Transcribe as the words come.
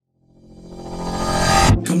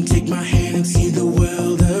Come take my hand and see the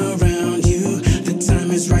world around you. The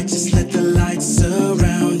time is right, just let the light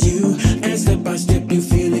surround you. And step by step you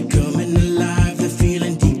feel it coming alive. The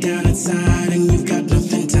feeling deep down inside, and you've got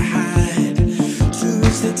nothing to hide. To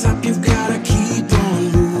reach the top you've gotta keep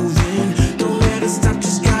on moving. Don't let it stop,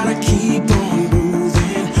 just gotta keep on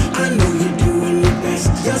moving. I know you're doing your best,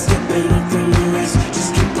 you're stepping up from the rest.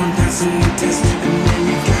 Just keep on passing the test, and then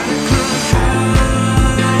you gotta climb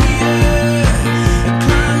higher.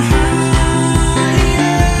 Climb higher.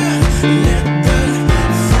 Let the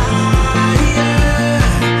fire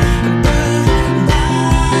burn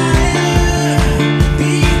brighter.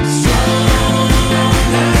 Be stronger, go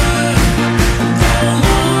longer. Climb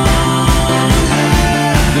higher.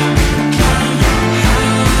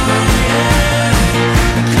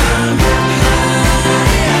 Climb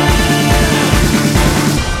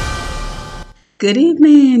Good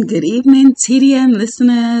evening, TDN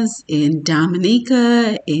listeners in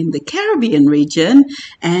Dominica, in the Caribbean region,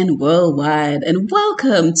 and worldwide. And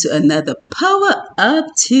welcome to another Power Up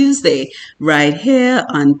Tuesday right here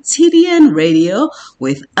on TDN Radio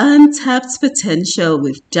with Untapped Potential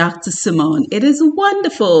with Dr. Simone. It is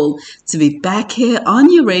wonderful to be back here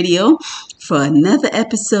on your radio for another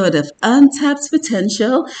episode of Untapped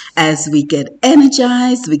Potential as we get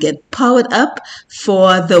energized, we get powered up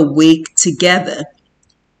for the week together.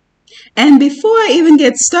 And before I even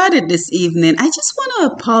get started this evening, I just want to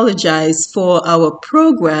apologize for our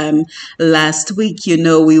program last week. You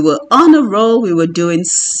know, we were on a roll, we were doing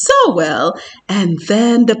so well, and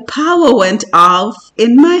then the power went off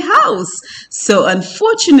in my house. So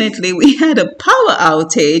unfortunately, we had a power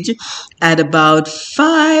outage at about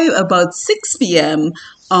 6 p.m.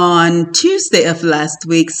 on Tuesday of last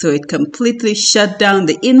week, so it completely shut down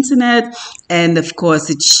the internet, and of course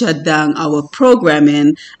it shut down our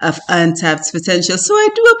programming of Untapped Potential. So I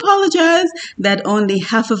do apologize that only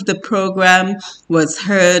half of the program was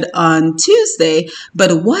heard on Tuesday,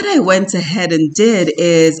 but what I went ahead and did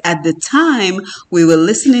is, at the time we were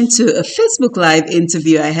listening to a Facebook Live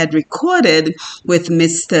interview I had recorded with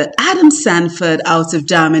Mr. Adam Sanford out of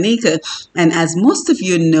Dominica, and as most of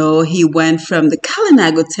you know, he went from the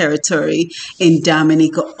Kalinago territory in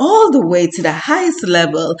Dominica all the way to the highest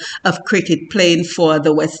level of cricket, playing for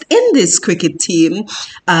the West Indies cricket team.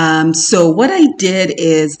 So what I did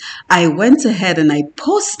is I went ahead and I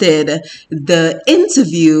posted the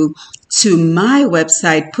interview to my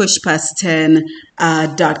website,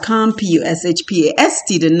 pushpast10.com,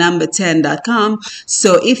 pushpast, the number 10.com.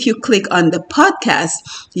 So if you click on the podcast,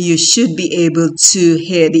 you should be able to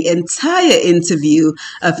hear the entire interview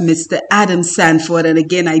of Mr. Adam Sanford. And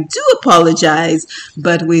again, I do apologize,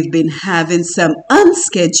 but we've been having some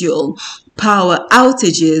unscheduled power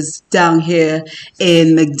outages down here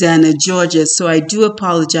in McDonough, Georgia. So I do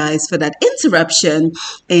apologize for that interruption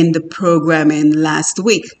in the programming last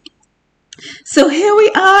week. So here we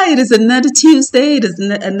are. It is another Tuesday. It is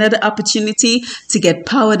another opportunity to get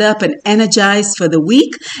powered up and energized for the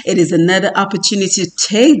week. It is another opportunity to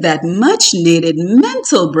take that much needed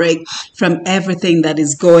mental break from everything that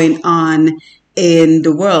is going on in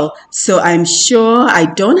the world. So I'm sure I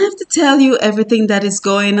don't have to tell you everything that is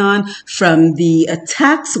going on, from the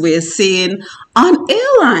attacks we're seeing on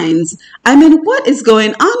airlines. I mean, what is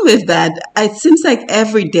going on with that? It seems like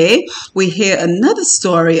every day we hear another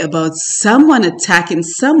story about someone attacking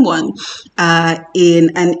someone in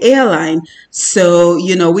an airline. So,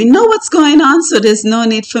 you know, we know what's going on, so there's no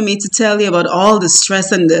need for me to tell you about all the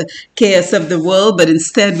stress and the chaos of the world, but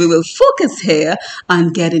instead we will focus here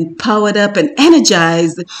on getting powered up and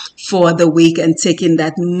energized for the week and taking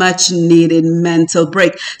that much needed mental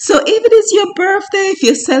break. So if it is your birthday, if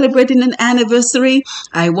you're celebrating an anniversary,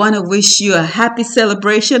 I want to wish you a happy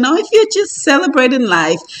celebration. Or if you're just celebrating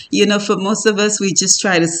life, you know, for most of us, we just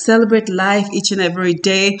try to celebrate life each and every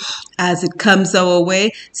day as it comes our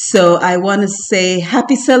way. So I want to say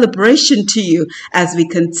happy celebration to you as we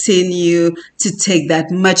continue to take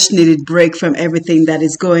that much needed break from everything that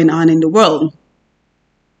is going on in the world.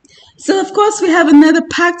 So, of course, we have another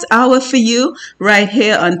packed hour for you right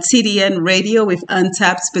here on TDN Radio with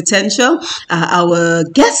Untapped Potential. Our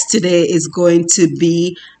guest today is going to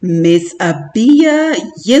be Miss Abia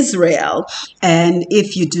Yisrael. And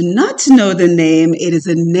if you do not know the name, it is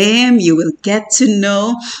a name you will get to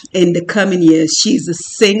know in the coming years. She's a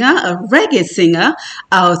singer, a reggae singer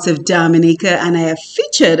out of Dominica, and I have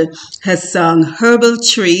featured her song Herbal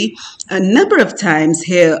Tree a number of times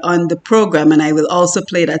here on the program, and I will also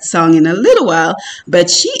play that song along in a little while, but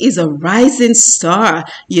she is a rising star.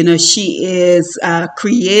 You know, she is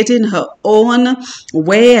creating her own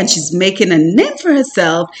way, and she's making a name for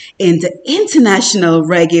herself in the international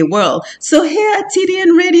reggae world. So here at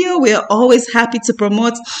TDN Radio, we are always happy to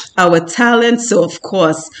promote our talent. So of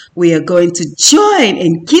course, we are going to join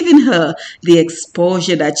in giving her the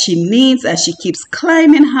exposure that she needs as she keeps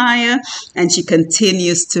climbing higher and she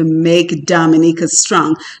continues to make Dominica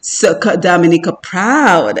strong. So Dominica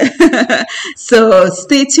proud. So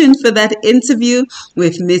stay tuned for that interview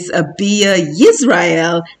with Miss Abia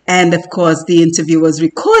Yisrael. And of course, the interview was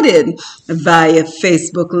recorded via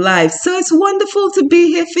Facebook Live. So it's wonderful to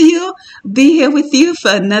be here with you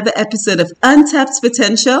for another episode of Untapped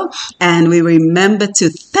Potential. And we remember to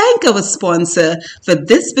thank our sponsor for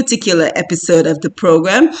this particular episode of the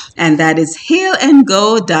program, and that is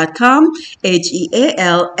HealNGo.com,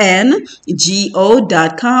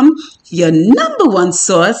 HealNGO.com, your number one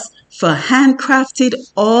source for handcrafted,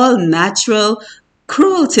 all-natural,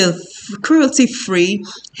 cruelty-free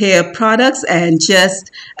hair products. And just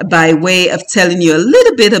by way of telling you a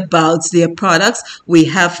little bit about their products, we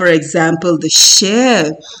have, for example, the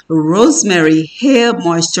Shea Rosemary Hair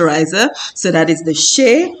Moisturizer. So that is the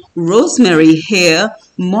Shea Rosemary Hair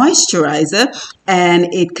Moisturizer, and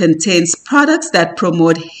it contains products that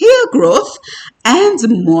promote hair growth and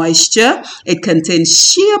moisture. It contains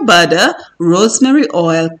shea butter, rosemary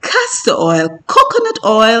oil, castor oil, coconut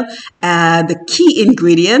oil, the key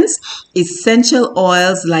ingredients, essential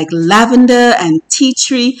oils like lavender and tea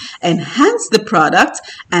tree enhance the product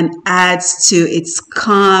and adds to its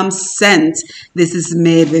calm scent. This is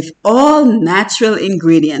made with all natural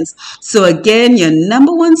ingredients. So again, your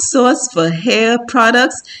number one source for hair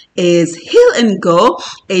products is HealNGo,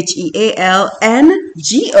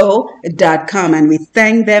 HealNGO.com. And we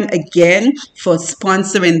thank them again for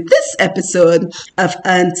sponsoring this episode of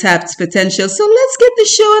Untapped Potential. So let's get the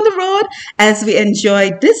show on the road as we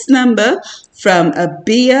enjoy this number from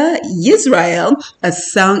Abia Yisrael, a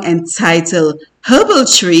song entitled Herbal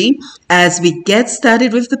Tree, as we get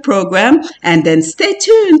started with the program. And then stay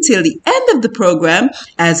tuned till the end of the program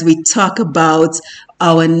as we talk about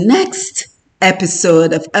our next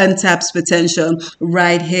episode of Untapped Potential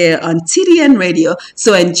right here on TDN Radio.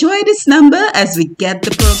 So enjoy this number as we get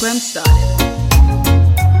the program started.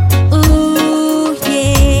 Ooh,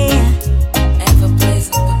 yeah. Ever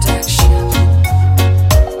Blazing Production.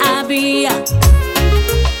 Abia,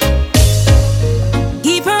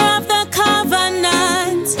 keeper of the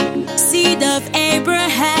covenant, seed of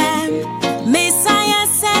Abraham, Messiah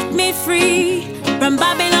set me free from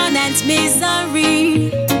Babylon and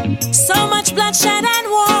misery. So much bloodshed and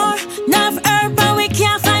war, enough herb but we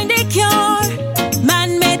can't find a cure.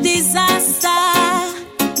 Man-made disaster,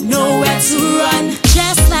 nowhere to run.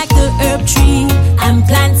 Just like the herb tree, I'm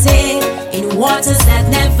planted in waters that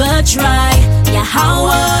never dry.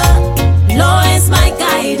 Yahweh, Lord is my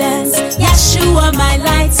guidance, Yeshua my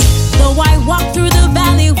light. Though I walk through the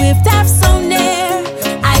valley with death so near,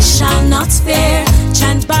 I shall not fear.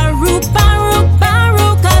 Chant Baruch, Baruch,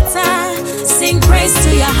 Baruch Atah. Sing praise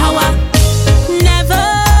to Yahweh.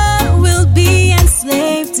 Never will be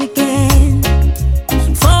enslaved again.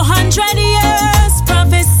 400 years,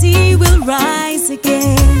 prophecy will rise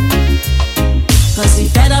again. Cause we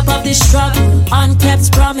fed up of this struggle,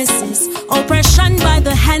 unkept promises, oppression by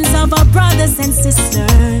the hands of our brothers and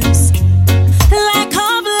sisters. Lack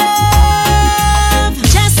of love,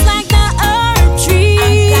 just like the herb tree,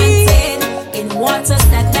 I'm planted in waters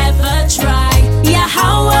that never dry.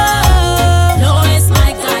 Yahweh, Lord is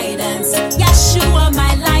my guidance, Yeshua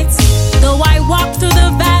my light. Though I walk through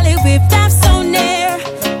the valley with death so near,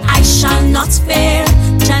 I shall not fear.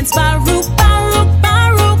 Chant Baruch, Baruch,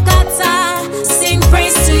 Baruch Atah. Sing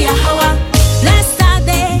praise to Yahweh. Blessed are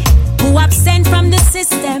they who abstain from the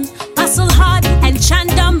system, hustle hard and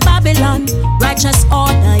chant down Babylon.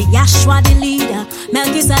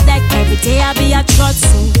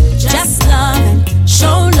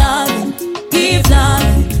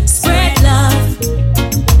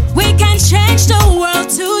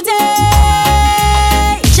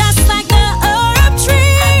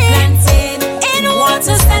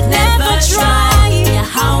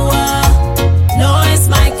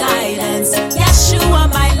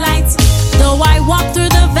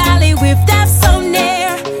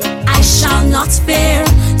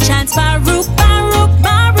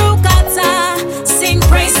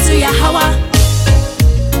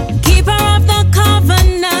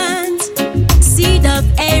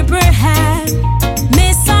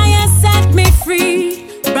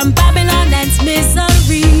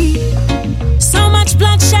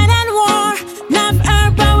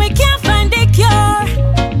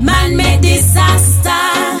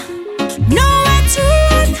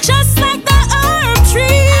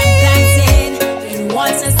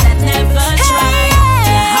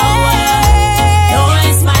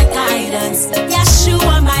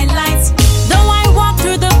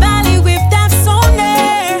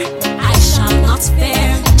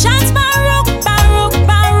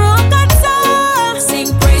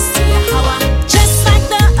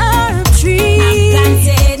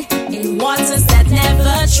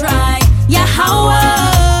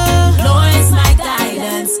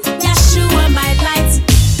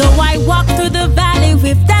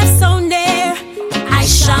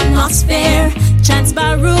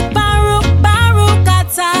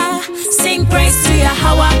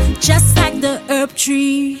 just like the herb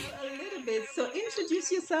tree. A little bit. So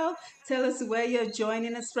introduce yourself. Tell us where you're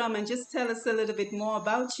joining us from, and just tell us a little bit more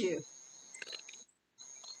about you.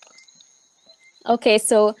 Okay,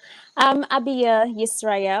 so I'm Abia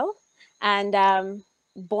Yisrael, and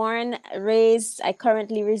born, raised, I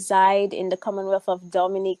currently reside in the Commonwealth of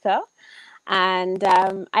Dominica, and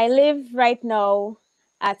I live right now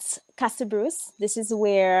at Casa Bruce. This is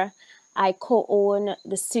where I co-own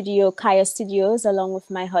the studio, Kaya Studios, along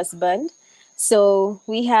with my husband. So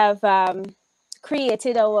we have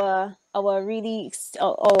created our our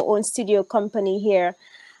own studio company here,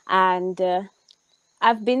 and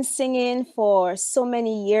I've been singing for so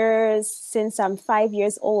many years since I'm 5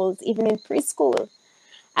 years old, even in preschool.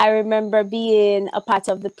 I remember being a part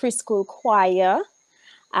of the preschool choir,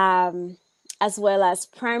 um, as well as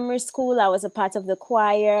primary school. I was a part of the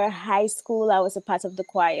choir. High school, I was a part of the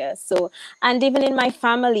choir. So, and even in my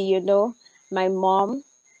family, my mom,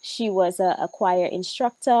 she was a choir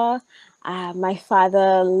instructor. My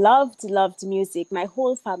father loved music. My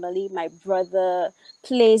whole family, my brother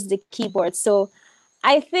plays the keyboard. So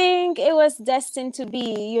I think it was destined to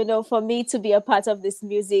be, for me to be a part of this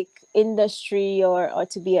music industry, or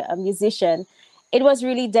to be a musician. It was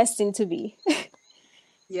really destined to be.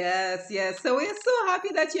 Yes, yes. So we're so happy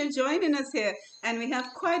that you're joining us here, and we have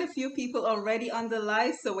quite a few people already on the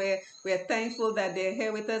live. So we're thankful that they're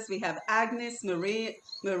here with us. We have Agnes,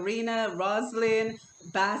 Marina, Roslyn,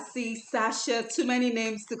 Bassi, Sasha. Too many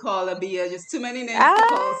names to call, Abia. Just too many names to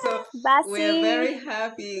call. So Ah, we're Basi. very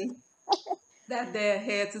happy that they're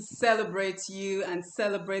here to celebrate you and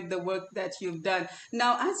celebrate the work that you've done.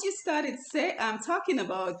 Now, as you started talking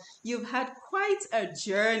about, you've had quite a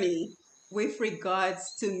journey with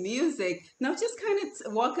regards to music. Now, just kind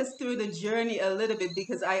of walk us through the journey a little bit,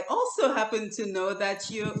 because I also happen to know that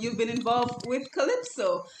you've been involved with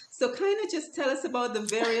calypso. So, kind of just tell us about the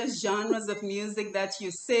various genres of music that you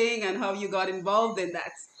sing and how you got involved in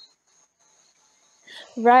that.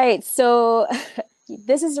 Right. So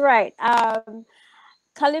this is right.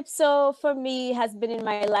 Calypso for me has been in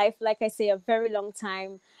my life, like I say, a very long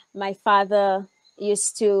time. My father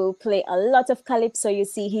used to play a lot of calypso. You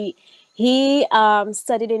see, he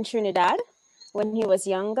studied in Trinidad when he was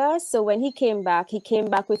younger. So when he came back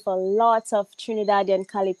with a lot of Trinidadian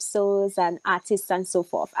calypsos and artists and so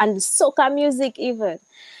forth, and soca music even.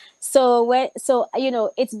 So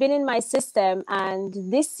it's been in my system, and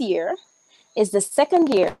this year is the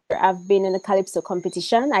second year I've been in a calypso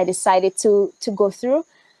competition. I decided to go through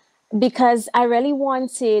because I really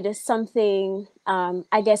wanted something,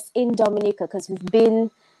 I guess, in Dominica, because we've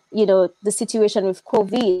been, the situation with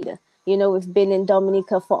COVID, we've been in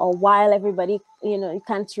Dominica for a while. Everybody, you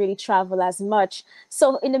can't really travel as much.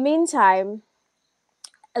 So in the meantime,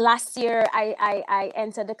 last year I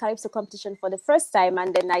entered the Calypso competition for the first time,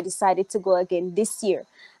 and then I decided to go again this year.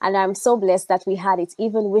 And I'm so blessed that we had it,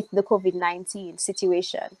 even with the COVID-19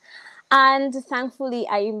 situation. And thankfully,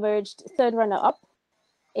 I emerged third runner up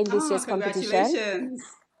in this year's Oh, competition. congratulations.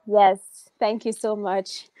 Yes, thank you so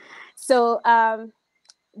much. So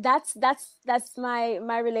that's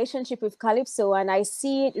my relationship with calypso, and I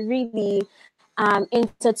see it really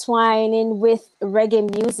intertwining with reggae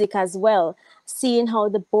music as well. Seeing how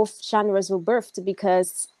the both genres were birthed,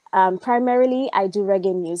 because primarily I do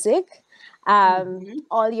reggae music Mhm.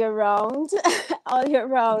 all year round. All year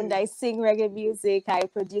round, I sing reggae music. I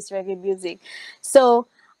produce reggae music. So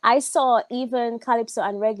I saw even calypso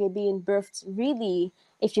and reggae being birthed really,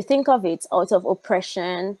 if you think of it, out of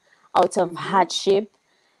oppression, out of Mhm. hardship.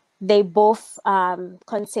 They both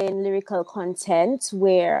contain lyrical content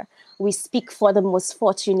where we speak for the most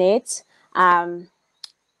fortunate. Um,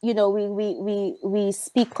 we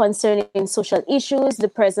speak concerning social issues, the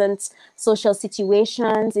present social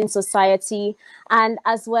situations in society, and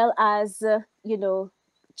as well as,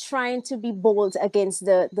 trying to be bold against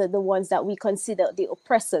the ones that we consider the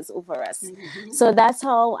oppressors over us. Mhm. So that's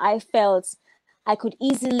how I felt I could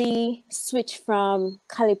easily switch from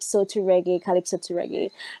calypso to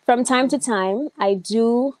reggae. From time to time, I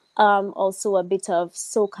do also a bit of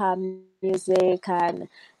soca music and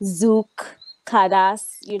zouk,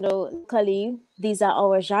 kadas. Locally, these are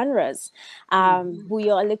our genres. Mhm.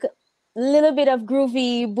 Bouyon, little bit of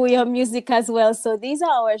groovy bouyon music as well. So these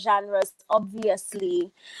are our genres.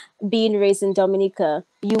 Obviously, being raised in Dominica,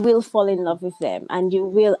 you will fall in love with them, and you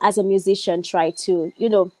will, as a musician, try to,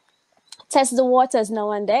 test the waters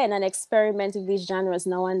now and then and experiment with these genres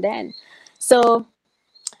now and then. So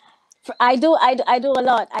I do a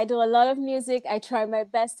lot. I do a lot of music. I try my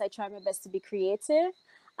best. I try my best to be creative.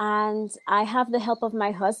 And I have the help of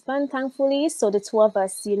my husband, thankfully. So the two of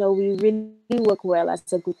us, we really work well as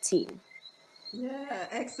a good team. Yeah,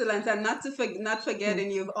 excellent. And not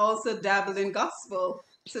forgetting, you've also dabbled in gospel.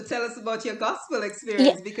 So tell us about your gospel Yeah,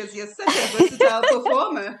 experience because you're such a versatile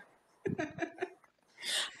performer.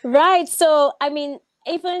 right. So, I mean,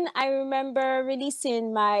 even I remember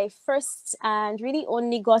releasing my first and really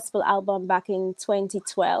only gospel album back in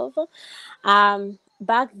 2012.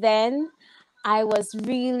 Back then, I was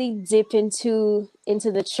really deep into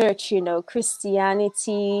the church,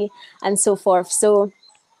 Christianity and so forth. So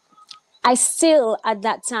I still at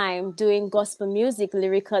that time doing gospel music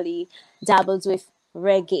lyrically dabbled with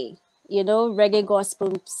reggae, reggae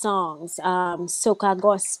gospel songs, soca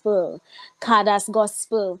gospel, kadas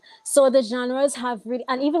gospel. So the genres have really,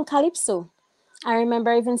 and even calypso. I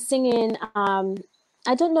remember even singing.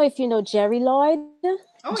 I don't know if you know Jerry Lloyd.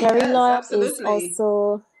 Oh, Jerry yes, Lloyd is absolutely.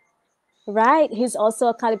 also right. He's also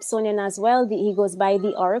a calypsonian as well. He goes by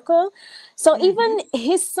the Oracle. So even Hmm.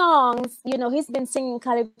 his songs, he's been singing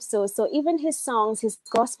calypso. So even his songs, his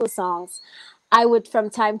gospel songs, I would from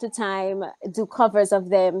time to time do covers of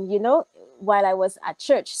them, while I was at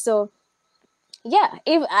church. So yeah,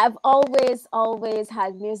 if I've always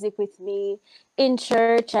had music with me in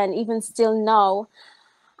church and even still now.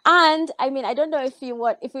 And I mean, I don't know if we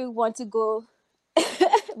want to go.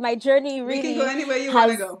 My journey We can go really anywhere you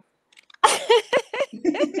want to has. go.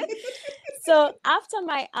 So after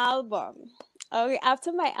my album,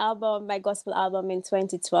 my gospel album in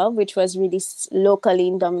 2012, which was released locally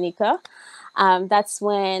in Dominica, that's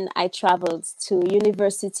when I traveled to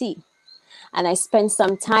university and I spent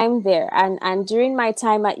some time there. And during my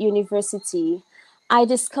time at university, I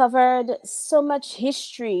discovered so much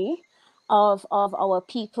history of our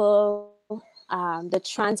people, the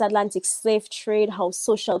transatlantic slave trade, how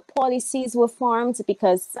social policies were formed,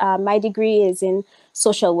 because my degree is in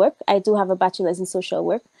social work. I do have a bachelor's in social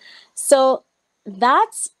work. So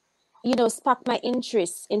that, sparked my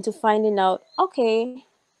interest into finding out, okay,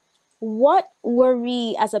 what were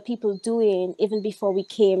we as a people doing even before we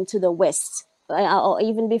came to the West? Or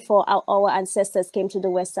even before our ancestors came to the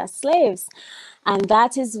West as slaves. And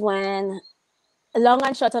that is when, long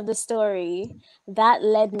and short of the story, that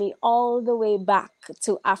led me all the way back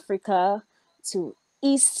to Africa, to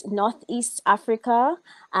Northeast Africa,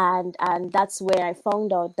 and that's where I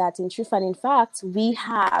found out that in truth and in fact we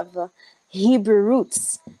have Hebrew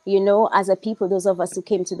roots, as a people, those of us who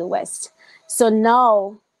came to the West. So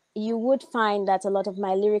now you would find that a lot of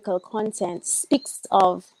my lyrical content speaks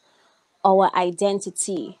of our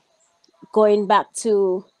identity, going back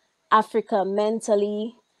to Africa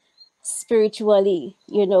mentally, spiritually,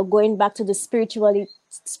 going back to the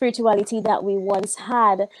spirituality that we once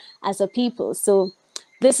had as a people. So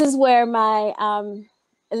this is where my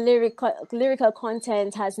lyrical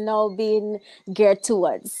content has now been geared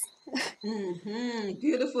towards.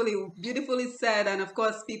 Beautifully, beautifully said. And of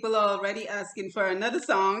course, people are already asking for another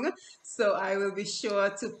song. So I will be sure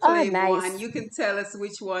to Oh, play one. nice. You can tell us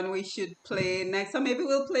which one we should play next, or maybe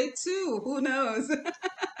we'll play two. Who knows?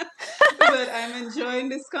 But I'm enjoying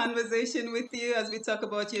this conversation with you as we talk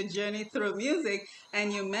about your journey through music.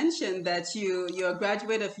 And you mentioned that you're a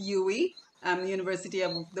graduate of UWI, University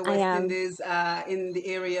of the I West am. Indies, in the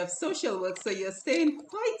area of social work. So you're staying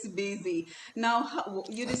quite busy. Now,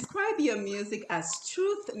 you describe your music as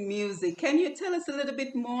truth music. Can you tell us a little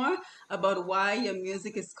bit more about why your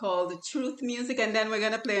music is called truth music? And then we're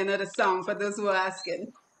going to play another song for those who are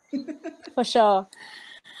asking. For sure.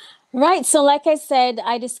 Right. So, like I said,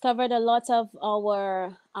 I discovered a lot of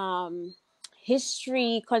our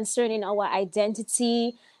history concerning our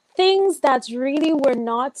identity, things that really were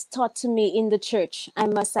not taught to me in the church, I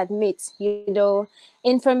must admit,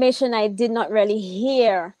 information I did not really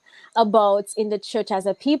hear about in the church as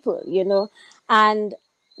a people. And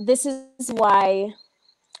this is why,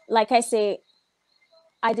 like I say,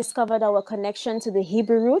 I discovered our connection to the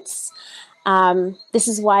Hebrew roots. This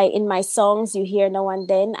is why in my songs you hear now and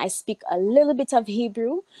then I speak a little bit of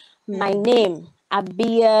Hebrew. My Hmm. name,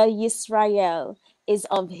 Abia Yisrael, is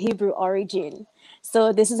of Hebrew origin.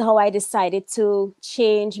 So this is how I decided to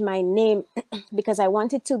change my name because I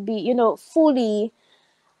wanted to be, fully,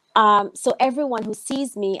 so everyone who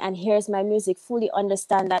sees me and hears my music fully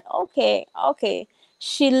understand that, okay,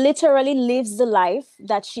 she literally lives the life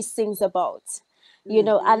that she sings about.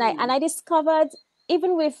 And I discovered,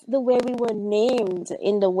 even with the way we were named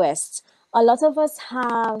in the West, a lot of us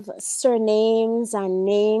have surnames and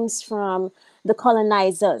names from the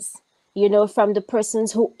colonizers, from the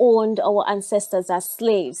persons who owned our ancestors as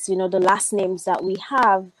slaves. The last names that we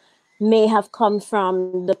have may have come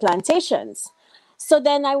from the plantations. So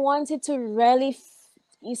then I wanted to really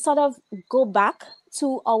you sort of go back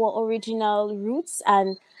to our original roots,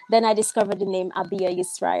 and then I discovered the name Abia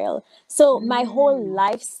Yisrael. So my whole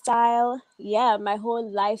lifestyle, my whole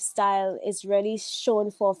lifestyle is really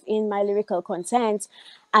shown forth in my lyrical content,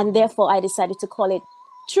 and therefore I decided to call it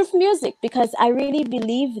truth music, because I really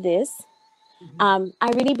believe this. I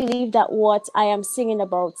really believe that what I am singing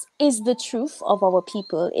about is the truth of our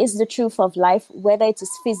people, is the truth of life, whether it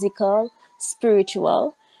is physical,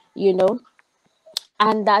 spiritual, you know.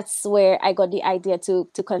 And that's where I got the idea to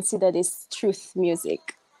consider this truth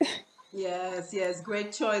music. Yes, yes,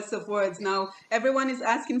 great choice of words. Now, everyone is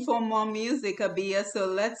asking for more music, Abia. So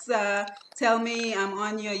let's tell me, I'm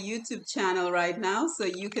on your YouTube channel right now, so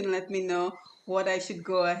you can let me know what I should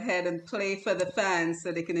go ahead and play for the fans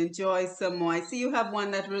so they can enjoy some more. I see you have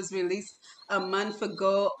one that was released a month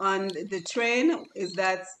ago on the train. Is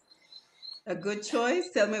that a good choice?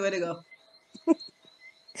 Tell me where to go.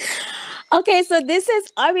 Okay, so this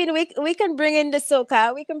is, I mean, we can bring in the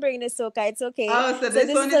soca. We can bring in the soca. It's okay. Oh, so So this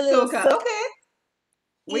this one is a is little soca. Okay,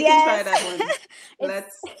 we can try yes. that one. It's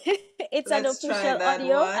Let's it's an let's try official that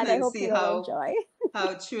audio, one and I and hope see you'll enjoy.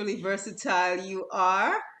 how truly versatile you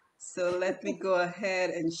are. So let me go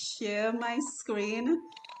ahead and share my screen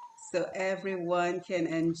so everyone can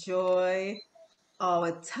enjoy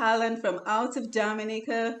our talent from out of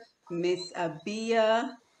Dominica, Miss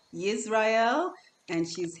Abia Yisrael. And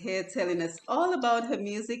she's here telling us all about her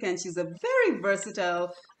music, and she's a very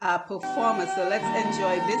versatile performer. So let's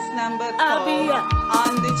enjoy this number called Abia.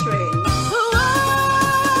 On the Train.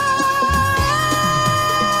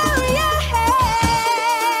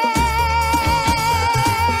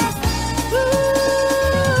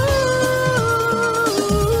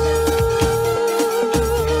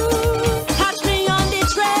 Catch me on the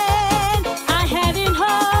train, I'm heading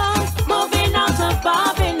home, moving out of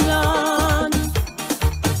Babylon.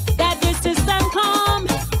 That the system come,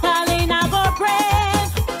 calling our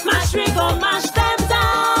bread, mash we go mash them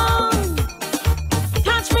down.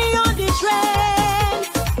 Catch me on the train,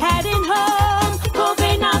 heading home,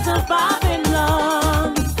 moving out of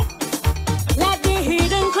Babylon. Let the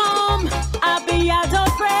hidden come, I'll be out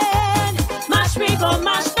of bread, mash we go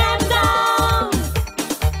mash them down.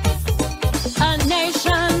 A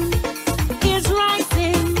nation is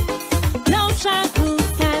rising, no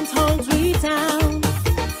shackles can't hold we down.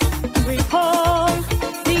 Recall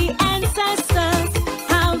the ancestors,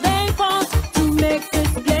 how they fought to make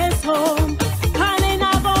this place home. Calling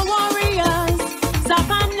our warriors,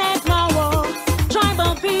 Safanet Mawo,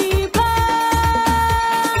 tribal people,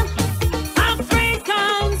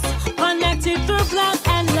 Africans, connected through blood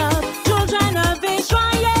and love, children of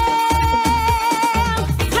Israel.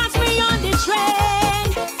 Catch me on the train,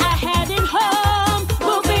 I'm heading home,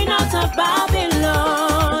 moving out of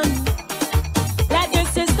Babylon. Let the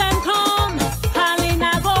system come, calling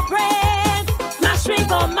our bread, mash we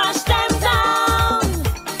go mash them down.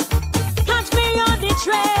 Catch me on the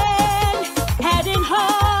train, heading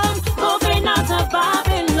home, moving out of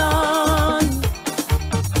Babylon.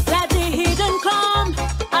 Let the hidden come,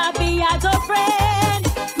 I'll be out of bread,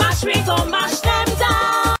 mash we go mash them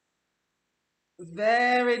down.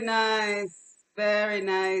 Very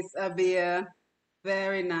nice, Abia.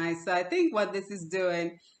 Very nice. So I think what this is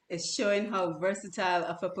doing is showing how versatile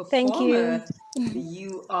of a Thank you. performer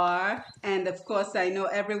you are. And of course, I know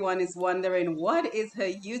everyone is wondering what is her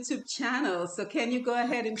YouTube channel. So can you go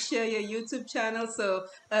ahead and share your YouTube channel so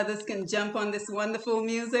others can jump on this wonderful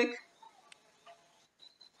music?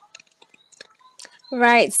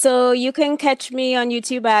 Right. So you can catch me on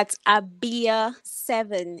YouTube at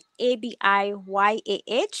Abia7,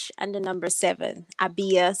 ABIYAH, and the number 7,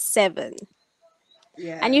 Abia7.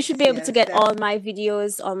 And you Yes, should be able to yes, get all that's my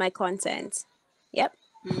videos, all my content. Yep.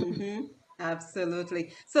 Mm-hmm.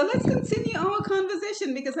 Absolutely. So let's continue our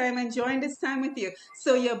conversation because I'm enjoying this time with you.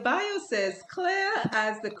 So your bio says, clear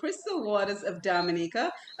as the crystal waters of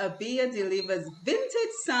Dominica, Abia delivers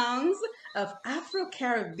vintage sounds of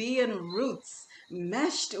Afro-Caribbean roots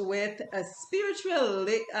meshed with a spiritual,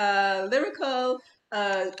 lyrical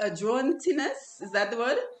adroitness. Is that the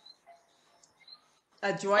word?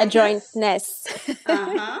 Adroitness? Adroitness.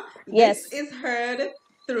 Uh-huh. This Yes. is heard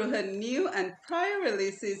through her new and prior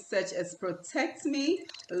releases such as Protect Me,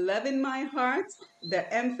 Love in My Heart,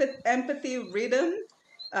 The Empathy Rhythm,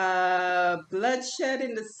 Bloodshed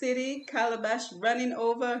in the City, Calabash Running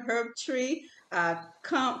Over, Herb Tree,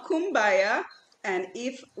 Kumbaya, and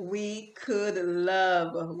If We Could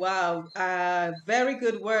Love. Wow, very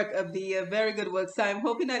good work, Abia, very good work. So I'm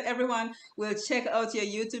hoping that everyone will check out your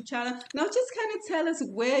YouTube channel. Now, just kind of tell us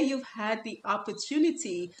where you've had the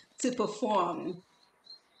opportunity to perform.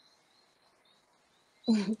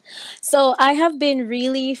 So I have been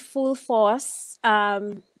really full force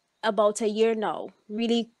about a year now,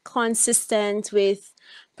 really consistent with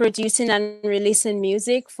producing and releasing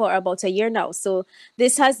music for about a year now. So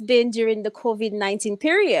this has been during the COVID-19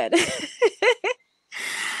 period.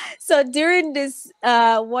 So during this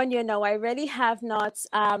 1 year now, I really have not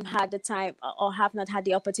had the time or have not had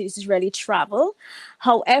the opportunity to really travel.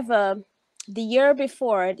 However, the year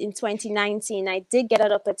before in 2019, I did get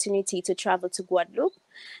an opportunity to travel to Guadeloupe.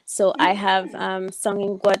 So I have sung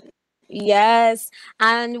in Guadeloupe. Yes,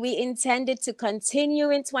 and we intended to continue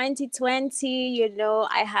in 2020.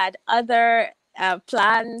 I had other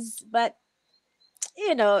plans, but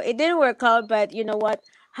it didn't work out. But you know what?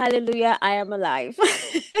 Hallelujah, I am alive.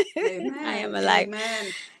 I am Amen. alive. Amen.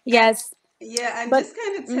 And Yes, yeah, and but just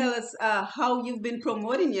kind of tell us how you've been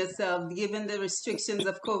promoting yourself given the restrictions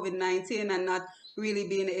of COVID-19 and not really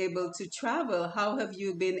being able to travel. How have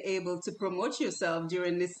you been able to promote yourself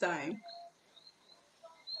during this time?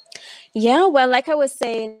 yeah, well, like I was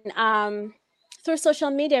saying, through social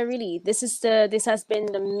media, really, this has been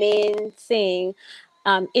the main thing.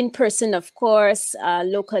 In person, of course,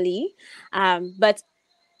 locally, but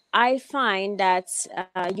I find that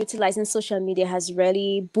utilizing social media has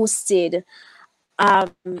really boosted,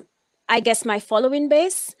 I guess, my following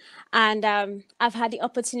base, and I've had the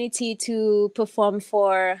opportunity to perform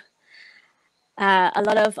for a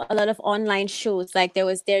lot of online shows. Like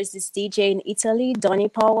there's this DJ in Italy, Donny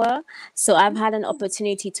Power. So I've had an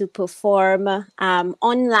opportunity to perform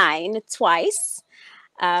online twice.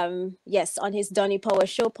 Yes, on his Donny Power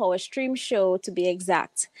show, Power Stream show to be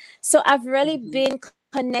exact. So I've really Mhm. been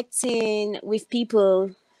connecting with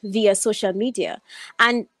people via social media,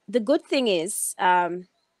 and the good thing is,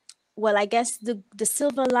 well, I guess the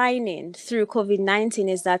silver lining through COVID-19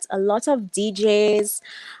 is that a lot of DJs,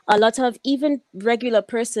 a lot of even regular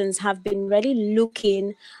persons have been really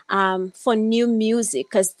looking for new music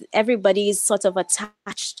because everybody is sort of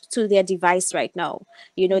attached to their device right now.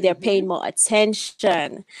 They're paying Mhm. more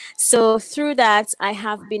attention. So through that, I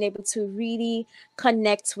have been able to really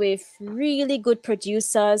connect with really good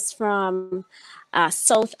producers from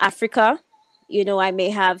South Africa. I may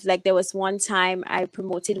have, like, there was one time I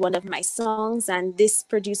promoted one of my songs, and this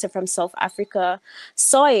producer from South Africa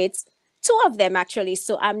saw it, two of them actually.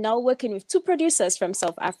 So I'm now working with two producers from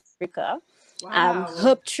South Africa. Wow.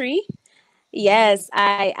 Herb Tree. Mhm. Yes,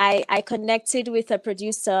 I connected with a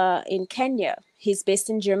producer in Kenya. He's based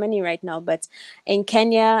in Germany right now, but in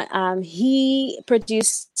Kenya, he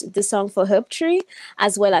produced the song for Herb Tree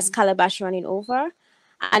as well as Mhm. Calabash Running Over.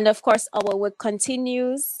 And of course, our work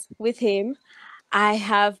continues with him. I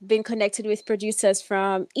have been connected with producers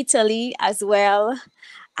from Italy as well,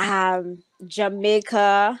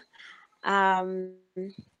 Jamaica, um,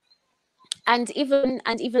 and even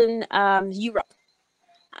Europe.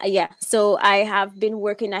 Yeah, so I have been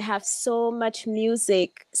working. I have so much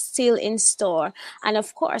music still in store, and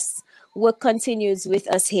of course, work continues with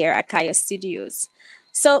us here at Kaya Studios.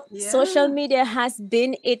 So social Yeah. media has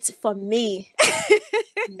been it for me,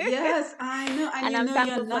 Yes, I know. And and I'm you're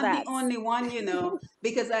thankful for not the that. only one,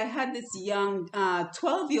 because I had this young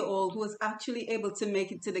 12-year-old who was actually able to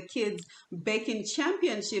make it to the kids' baking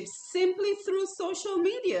championships simply through social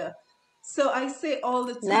media. So I say all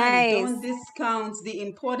the time, Nice. don't discount the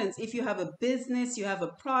importance. If you have a business, you have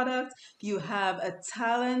a product, you have a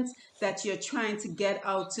talent that you're trying to get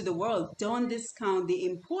out to the world, don't discount the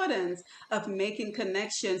importance of making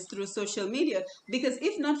connections through social media. Because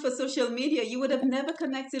if not for social media, you would have never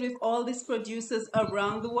connected with all these producers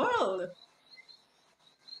around the world.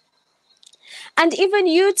 And even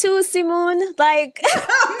you too, Simone. Like,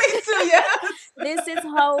 Me too, yes. this is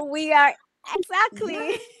how we are.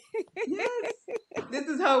 Exactly. Yes, yes. This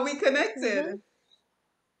is how we Mhm. connected.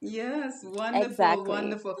 Yes, wonderful, Exactly.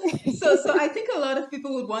 wonderful. So I think a lot of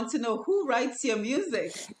people would want to know who writes your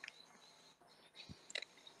music.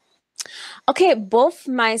 Okay, both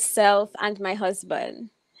myself and my husband.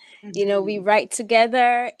 We Hmm. write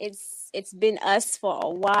together. It's been us for a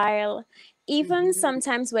while. Even Hmm.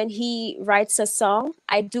 sometimes when he writes a song,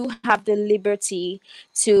 I do have the liberty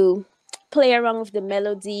to play around with the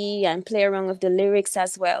melody and play around with the lyrics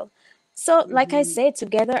as well. So, like I Hmm. said,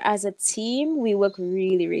 together as a team, we work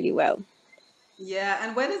really, really well. Yeah,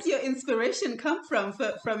 and where does your inspiration come from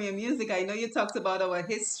your music? I know you talked about our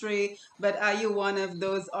history, but are you one of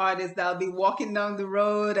those artists that'll be walking down the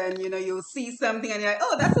road and you'll see something and you're like,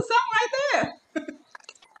 oh, that's a song right there.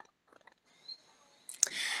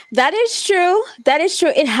 That is true. That is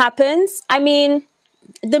true. It happens. I mean,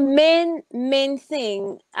 the main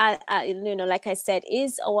thing, like I said,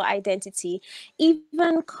 is our identity.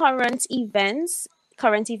 Even current events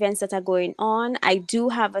current events that are going on. I do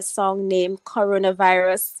have a song named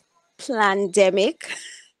Coronavirus Plandemic.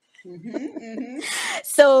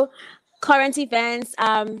 So current events,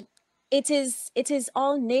 it is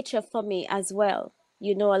all nature for me as well.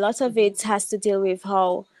 You know, a lot of it has to deal with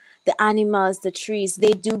how the animals, the trees,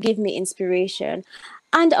 they do give me inspiration.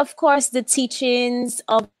 And of course, the teachings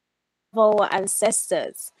of our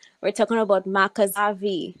ancestors. We're talking about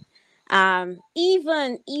Makazavi,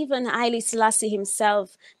 even Haile Selassie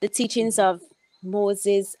himself, the teachings of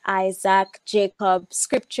Moses, Isaac, Jacob,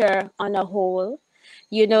 scripture on a whole.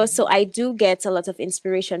 You know, so I do get a lot of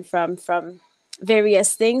inspiration from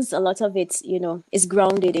various things. A lot of it, you know, is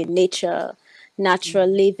grounded in nature, natural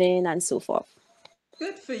living, and so forth.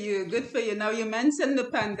 Good for you. Good for you. Now, you mentioned the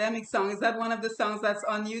pandemic song. Is that one of the songs that's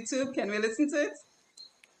on YouTube? Can we listen to it?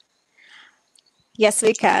 Yes,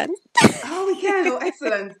 we can. Oh, we can. Oh,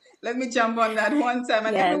 excellent. Let me jump on that one time.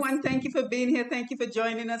 And Yes. everyone, thank you for being here. Thank you for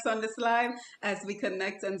joining us on this live as we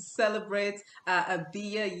connect and celebrate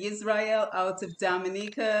Abia Yisrael out of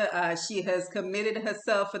Dominica. She has committed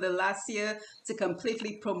herself for the last year to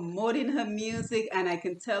completely promoting her music. And I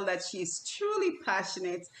can tell that she's truly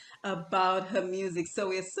passionate about her music. So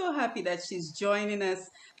we're so happy that she's joining us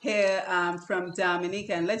here from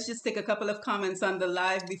Dominica. And let's just take a couple of comments on the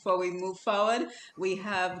live before we move forward. We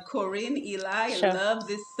have Corinne Eli, Sure. love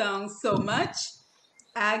this song so much.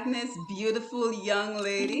 Agnes, beautiful young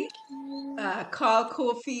lady. Carl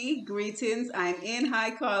Kofi, greetings. I'm in.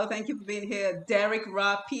 Hi, Carl. Thank you for being here. Derek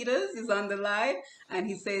Ra Peters is on the live, and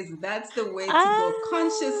he says that's the way to go.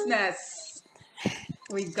 Consciousness.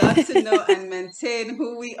 We got to know and maintain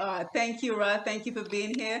who we are. Thank you, Ra. Thank you for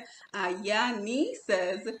being here. Yani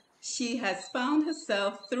says she has found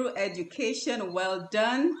herself through education. Well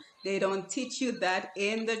done. They don't teach you that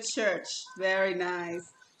in the church. Very nice.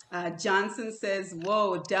 Johnson says,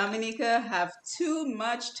 whoa, Dominica have too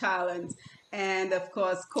much talent. And of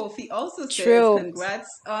course, Kofi also says, True. congrats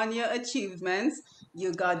on your achievements.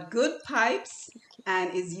 You got good pipes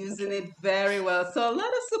and is using it very well. So a lot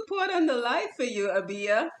of support on the live for you,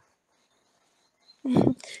 Abia.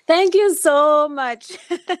 Thank you so much.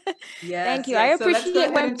 Yes, Thank you. I yes. So let's go appreciate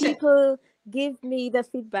ahead when and check. people give me the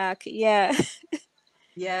feedback. Yeah.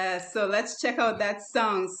 Yes, so let's check out that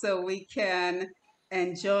song so we can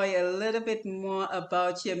enjoy a little bit more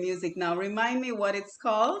about your music. Now, remind me what it's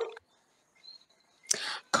called.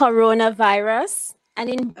 Coronavirus. And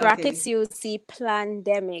in Okay, brackets, you see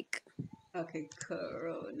plandemic. okay,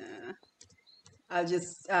 Corona. I'll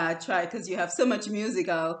just try because you have so much music.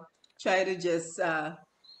 I'll try to just type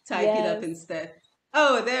it up Yes. instead.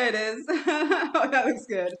 Oh, there it is. Oh, that looks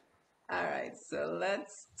good. All right, so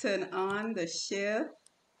let's turn on the share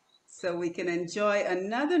so we can enjoy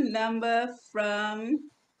another number from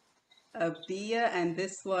Abia, and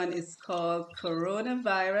this one is called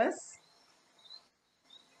Coronavirus.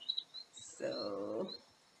 So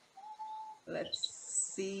let's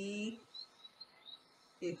see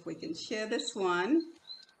if we can share this one.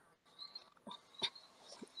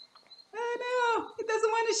 Oh no, it doesn't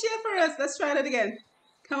want to share for us. Let's try that again.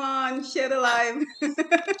 Come on, share the live.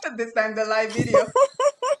 This time the live video.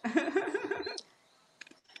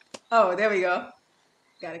 Oh, there we go.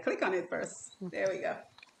 Gotta click on it first. There we go.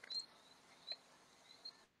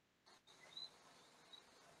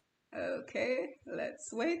 Okay,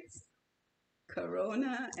 let's wait.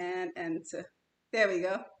 Corona and enter. There we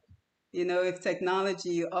go. You know, with technology,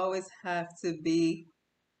 you always have to be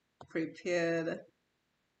prepared.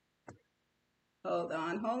 Hold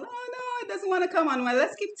on, hold on. No, it doesn't want to come on. Well,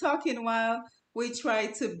 let's keep talking while we try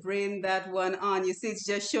to bring that one on. You see, it's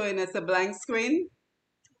just showing us a blank screen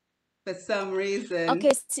for some reason.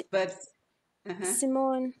 Okay, But, uh-huh.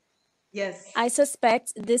 Simone, Yes. I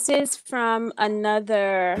suspect this is from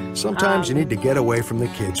another. Sometimes you need to get away from the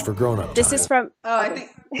kids for grown-up This time. is from. Oh, I Okay.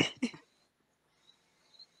 think,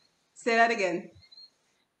 say that again.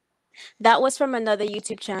 That was from another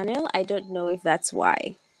YouTube channel. I don't know if that's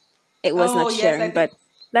why it was Oh, not yes, I sharing, think, but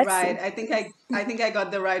let's right. see. I think I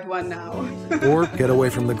got the right one now. Or get away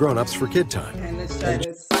from the grown-ups for kid time. And let's try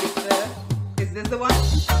this. Is this the one?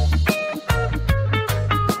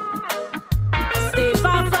 Stay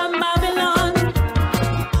far from Babylon.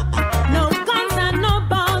 No guns and no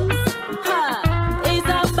bombs. It's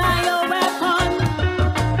a bioweapon.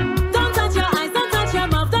 Don't touch your eyes, don't touch your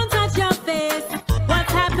mouth, don't touch your face.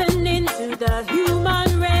 What's happening to the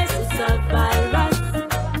human race? It's a virus,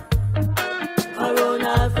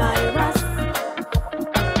 coronavirus.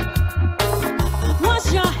 Wash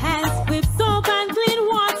your hands with soap and clean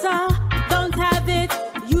water. Don't have it,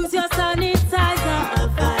 use your sanitizer.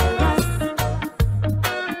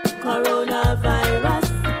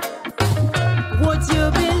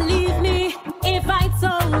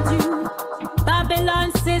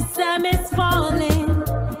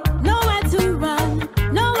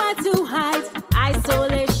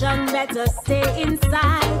 better stay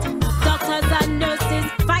inside. Doctors and nurses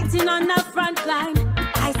fighting on the front line.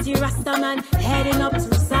 I see Rastaman heading up to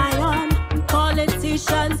Zion.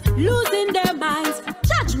 Politicians losing their minds.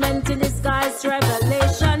 Judgment in the skies,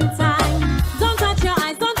 revelation time. Don't touch your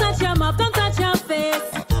eyes, don't touch your mouth, don't touch your face.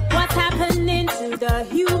 What's happening to the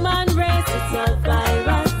human race? It's a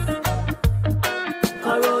virus,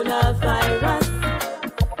 coronavirus.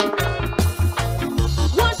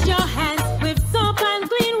 Wash your hands with soap and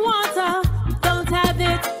clean water. Don't have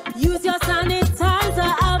it, use your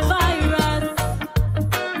sanitizer. A virus,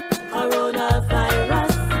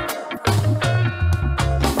 coronavirus.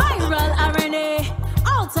 Viral RNA,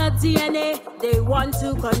 altered DNA. They want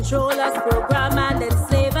to control us, program and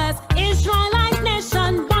enslave us. Israelite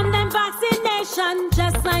nation, bomb them vaccination.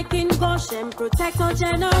 Just like in Goshen, protect our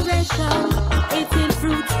generation. Eating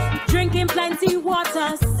fruits, drinking plenty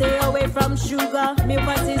water. Stay away from sugar, milk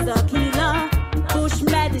is a killer. Bush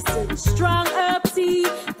medicine, strong herb tea.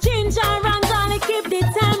 Ginger and garlic keep the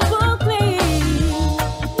temple clean.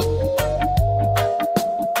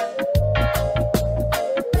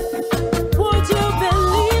 Would you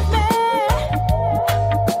believe me?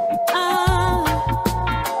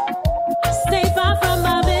 Stay far from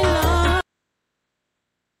Babylon.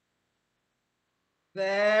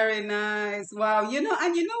 Very nice. Wow. And you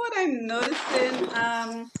know what I'm noticing,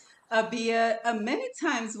 Abia, many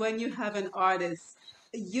times when you have an artist,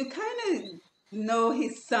 you kind of know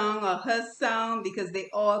his song or her song because they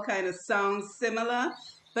all kind of sound similar,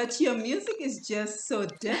 but your music is just so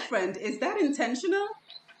different. Is that intentional?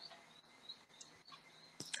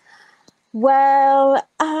 Well,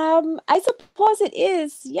 I suppose it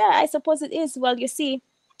is. Yeah, I suppose it is. Well, you see,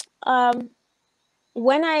 um,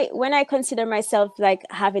 when I consider myself like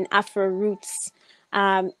having Afro roots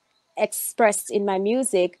um, expressed in my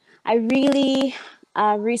music, I really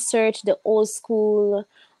research the old school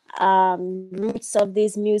roots of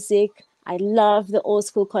this music. I love the old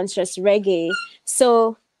school conscious reggae.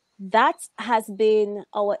 So that has been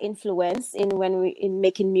our influence in when we in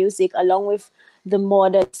making music, along with the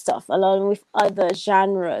modern stuff, along with other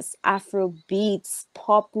genres, Afro beats,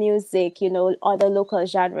 pop music, other local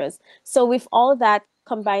genres. So with all that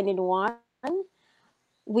combined in one,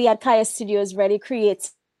 we at Kaya Studios really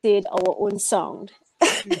created our own sound,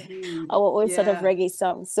 Mm-hmm. our own sort of Yeah. reggae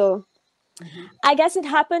song. So Mm-hmm. I guess it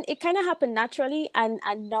happened. It kind of happened naturally, and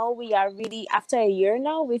now we are really after a year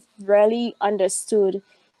now. We've really understood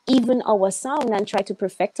even our sound and try to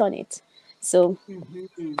perfect on it. So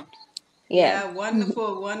Mm-hmm. yeah, Yeah,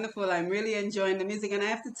 wonderful, wonderful. I'm really enjoying the music. And I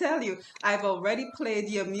have to tell you, I've already played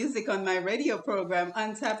your music on my radio program,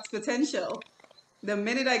 Untapped Potential. The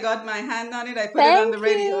minute I got my hand on it, I put it on the thank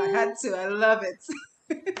radio. I had you, to. I love it.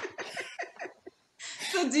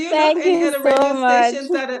 So, do you know thank any you other so radio much. stations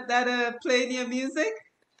that are playing your music?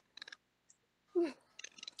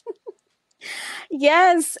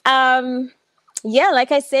 Yes, yeah,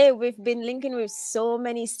 like I say, we've been linking with so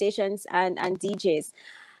many stations and DJs.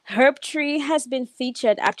 Herb Tree has been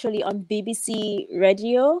featured actually on BBC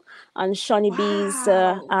Radio on Shawnee B's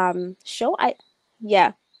Wow. show.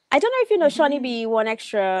 Yeah, I don't know if you know Shawnee Mm-hmm. B One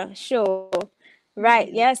Extra show, right?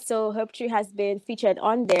 Mm-hmm. Yes, so Herb Tree has been featured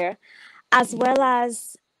on there, as well Mm-hmm.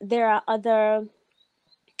 as there are other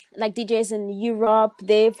like DJs in Europe.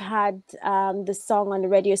 They've had the song on the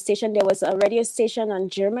radio station. There was a radio station on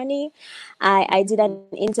Germany. I did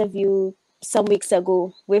Mm-hmm. an interview some weeks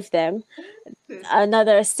ago with them. Good.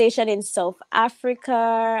 Another station in South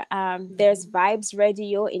Africa. There's Mm-hmm. Vibes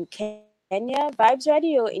Radio in Kenya. Vibes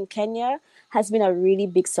Radio in Kenya has been a really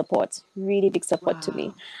big support to me.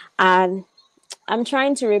 Wow. And I'm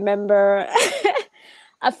trying to remember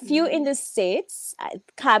a few in Mm-hmm. the States.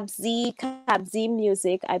 Kabzi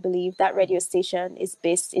Music, I believe that radio station is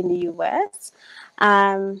based in the US.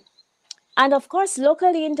 Um, and of course,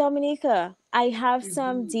 locally in Dominica, I have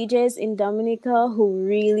some Mm-hmm. DJs in Dominica who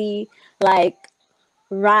really like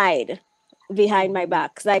ride behind my Mm-hmm.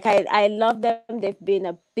 back. Like I love them. They've been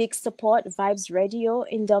a big support. Vibes Radio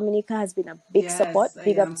in Dominica has been a big support. Yes, I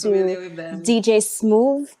Big up am to familiar with them. DJ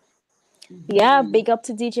Smooth. Yeah, Mm-hmm. big up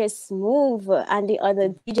to DJ Smooth and the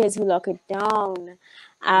other DJs who lock it down.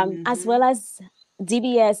 As Mm-hmm. well as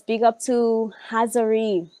DBS, big up to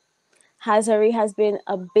Hazari. Hazari has been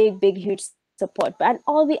a big, huge support. And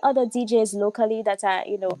all the other DJs locally that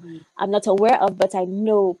Mm-hmm. I'm not aware of, but I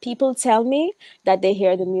know people tell me that they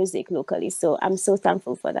hear the music locally. So I'm so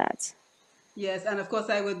thankful for that. Yes, and of course,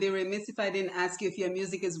 I would be remiss if I didn't ask you if your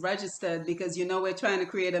music is registered because we're trying to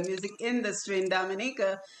create a music industry in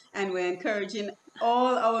Dominica and we're encouraging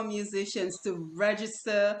all our musicians to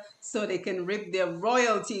register so they can reap their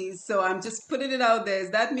royalties. So I'm just putting it out there.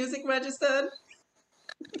 Is that music registered?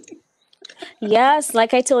 Yes,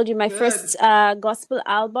 like I told you, my Good. first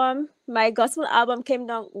my gospel album came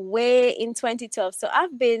down way in 2012. So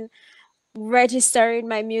I've been registering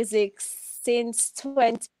my music since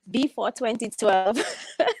 20 before 2012.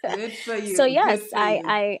 Good for So you. Good yes, for you.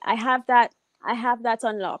 I have that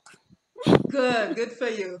on lock. Good, good for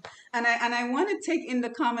you. And I want to take in the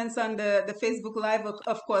comments on the Facebook Live,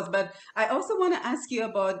 of course, but I also want to ask you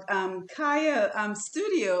about Kaya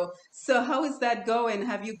Studio. So how is that going?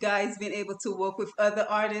 Have you guys been able to work with other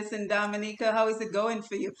artists in Dominica? How is it going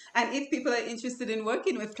for you? And if people are interested in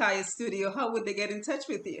working with Kaya Studio, how would they get in touch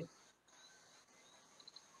with you?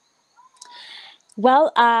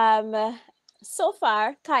 Well, so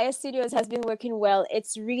far, Kaya Studios has been working well.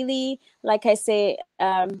 It's really, like I say,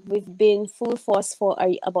 we've been full force for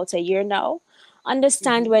about a year now.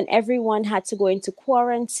 Understand Hmm. when everyone had to go into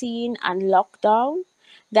quarantine and lockdown,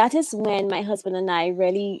 that is when my husband and I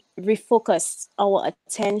really refocused our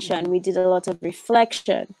attention. Hmm. We did a lot of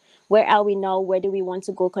reflection. Where are we now? Where do we want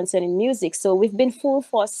to go concerning music? So we've been full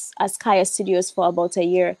force as Kaya Studios for about a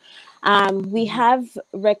year. We Hmm. have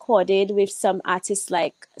recorded with some artists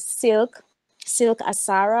like Silk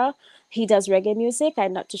Asara. He does reggae music.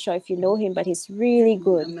 I'm not too sure if you know him, but he's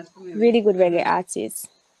I'm not familiar. really good reggae Uh-huh. artist.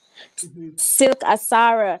 Hmm. Silk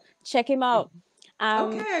Asara, check him out.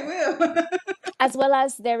 Okay, Um, I will. as well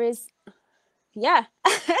as there is yeah,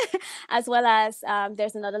 as well as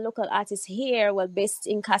there's another local artist here, well, based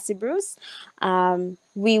in Cassie Bruce.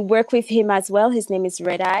 We work with him as well. His name is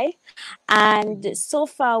Red Eye. And so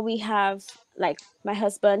far, we have, like, my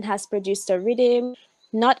husband has produced a rhythm,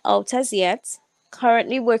 not out as yet,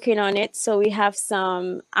 currently working on it. So we have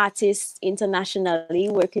some artists internationally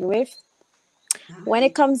working with. When it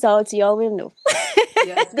Nice. comes out, you all will know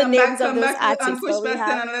Yes, the names of come those back on artists. Push But we Button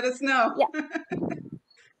have, and let us know. yeah,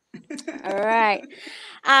 all right.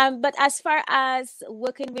 But as far as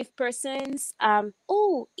working with persons,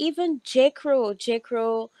 even J.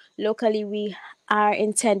 Crow locally, we are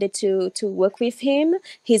intended to work with him.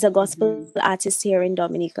 He's a gospel Hmm. artist here in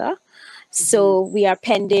Dominica. So Hmm. we are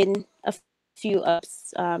pending a few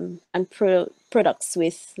ups and products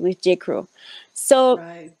with J. Crow. So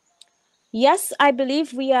Right. yes, I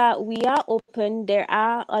believe we are open. There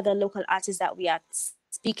are other local artists that we are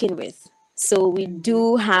speaking with. So we Hmm.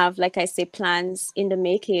 do have, like I say, plans in the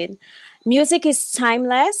making. Music is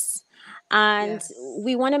timeless, and Yes.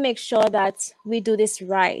 we want to make sure that we do this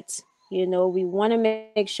right. We want to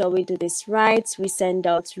make sure we do this right. We send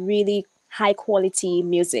out really high quality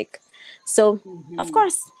music. So, of Hmm.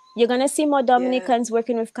 course, you're gonna see more Yes. Dominicans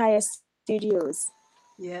working with Kaya Studios.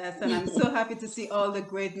 Yes, and I'm so happy to see all the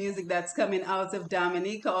great music that's coming out of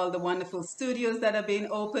Dominica, all the wonderful studios that are being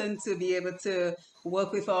opened to be able to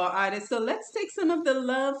work with our artists. So let's take some of the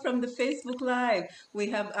love from the Facebook Live. We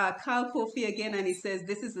have Carl Kofi again, and he says,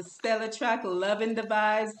 this is a stellar track, loving the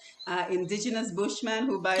vibes. Indigenous Bushman,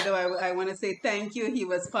 who, by the way, I want to say thank you. He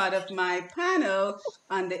was part of my panel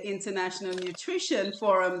on the International Nutrition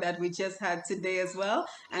Forum that we just had today as well.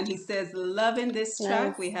 And he says, loving this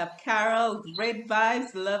track. We Nice. have Carol, great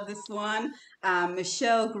vibes, love this one.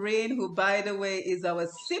 Michelle Green, who, by the way, is our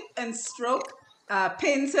sip and stroke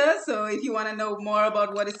painter. So if you want to know more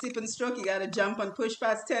about what is sip and stroke, you got to jump on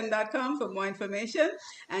pushpast10.com for more information.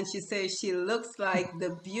 And she says she looks like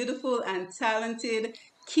the beautiful and talented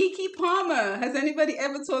Kiki Palmer. Has anybody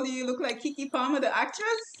ever told you you look like Kiki Palmer, the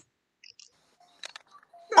actress?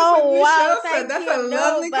 That's what Oh wow, Michelle said. thank That's you. a No,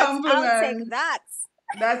 lovely but I'll take compliment. that.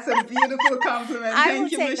 That's a beautiful compliment. I will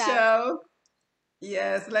Thank you, take that. Michelle.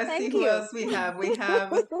 Yes, let's see Thank who you. else we have. We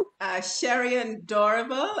have Sherry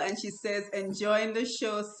Dorval, and she says, enjoying the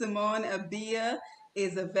show. Simone Abia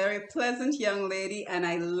is a very pleasant young lady, and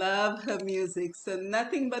I love her music. So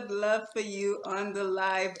nothing but love for you on the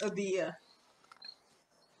live, Abia.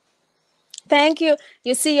 Thank you.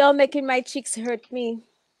 You see, you're making my cheeks hurt me.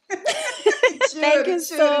 It Thank should, you it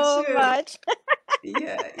should, it so should. much.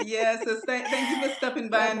 Yeah, yeah. So thank you for stopping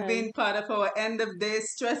by Yeah, and man. being part of our end of day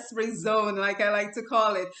stress-free zone, like I like to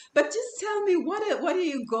call it. But just tell me, what are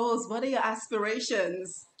your goals? What are your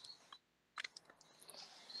aspirations?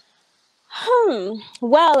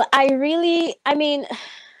 Well, I mean,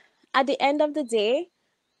 at the end of the day,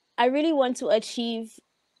 I really want to achieve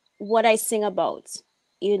what I sing about.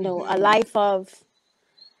 A Hmm.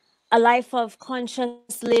 life of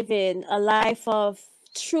conscious living, a life of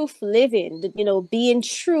truth living, being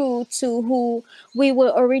true to who we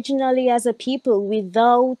were originally as a people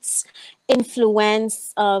without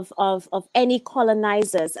influence of any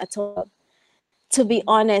colonizers at all. To be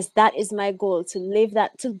honest, that is my goal, to live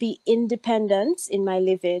that, to be independent in my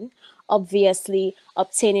living, obviously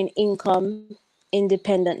obtaining income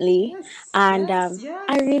independently. Yes, And yes,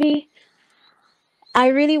 I yes. really I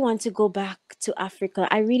really want to go back to Africa.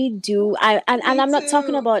 I really do. And Me I'm not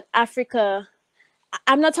talking too. about Africa.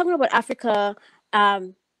 I'm not talking about Africa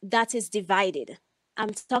that is divided.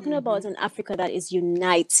 I'm talking about an Africa that is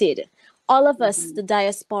united. All of us, the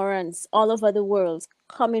diasporans all over the world,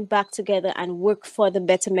 coming back together and work for the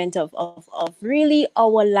betterment of really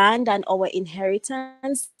our land and our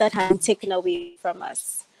inheritance that has been taken away from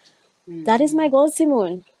us. That is my goal,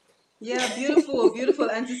 Simone. Yeah, beautiful, beautiful,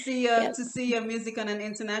 and Yes. to see your music on an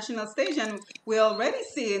international stage, and we're already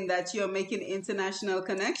seeing that you're making international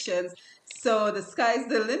connections. So the sky's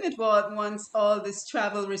the limit once all these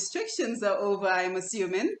travel restrictions are over, I'm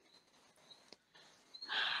assuming.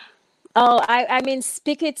 Oh, I mean,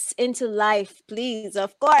 speak it into life, please,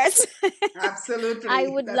 of course. I Absolutely,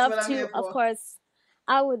 would that's love what I'm to, here of for. course,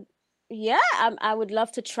 I would, yeah, I would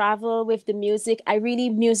love to travel with the music. I really,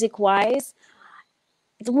 music wise,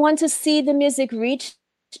 want to see the music reach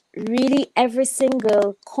really every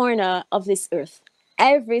single corner of this earth.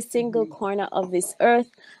 Every single corner of this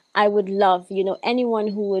earth. I would love, anyone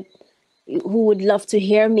who would love to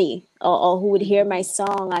hear me, or who would hear my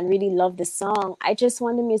song and really love the song. I just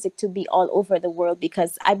want the music to be all over the world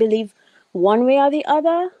because I believe one way or the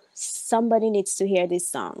other, somebody needs to hear these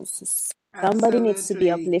songs. Somebody needs to be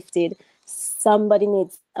Absolutely. uplifted. Somebody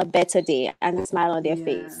needs a better day and a smile on their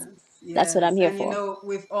face. Yes, That's what I'm yes. here And you for. know,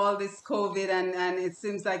 with all this COVID, and it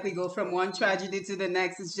seems like we go from one tragedy to the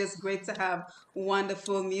next, it's just great to have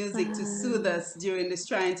wonderful music to soothe us during these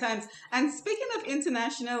trying times. And speaking of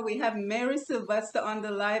international, we have Mary Sylvester on the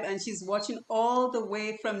live, and she's watching all the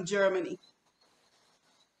way from Germany.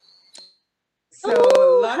 So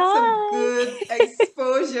Oh, lots of good hi.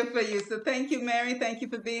 exposure for you. So thank you, Mary. Thank you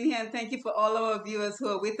for being here, and thank you for all our viewers who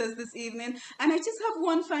are with us this evening. And I just have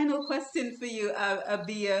one final question for you,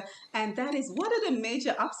 Abia, and that is, what are the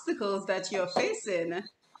major obstacles that you're facing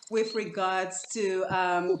with regards to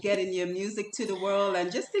getting your music to the world,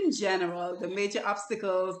 and just in general, the major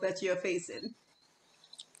obstacles that you're facing?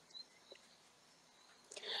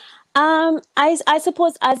 I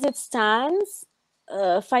suppose as it stands,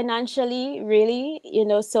 financially, really,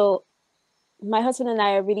 so my husband and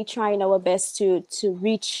I are really trying our best to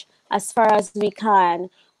reach as far as we can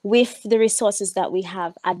with the resources that we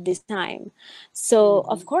have at this time. So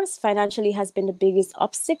of course, financially has been the biggest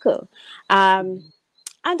obstacle. Um,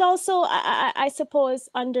 and also, I suppose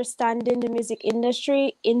understanding the music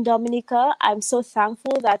industry in Dominica, I'm so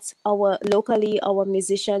thankful that our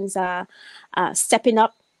musicians are stepping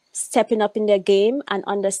up in their game and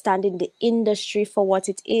understanding the industry for what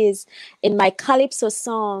it is. In my Calypso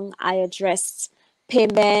song, I addressed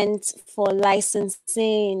payment for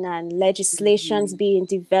licensing and legislations being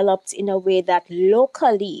developed in a way that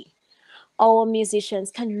locally our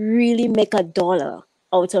musicians can really make a dollar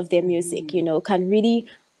out of their music, can really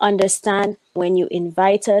understand when you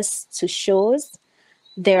invite us to shows,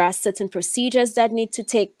 there are certain procedures that need to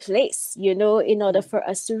take place, in order for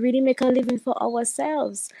us to really make a living for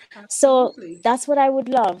ourselves. So Absolutely. that's what I would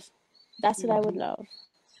love. That's what I would love.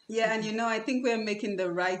 Yeah, and you know, I think we're making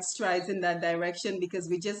the right strides in that direction, because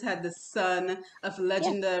we just had the son of Yeah.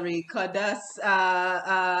 legendary Kodas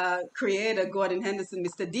creator Gordon Henderson,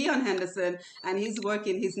 Mr. Dion Henderson, and he's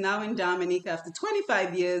now in Dominica after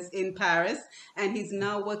 25 years in Paris, and he's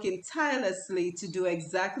now working tirelessly to do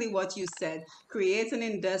exactly what you said, create an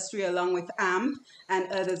industry along with AMP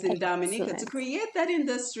and others in Dominica, to Excellent. create that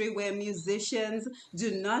industry where musicians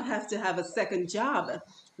do not have to have a second job.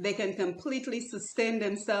 They can completely sustain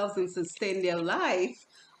themselves and sustain their life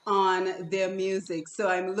on their music. So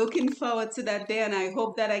I'm looking forward to that day, and I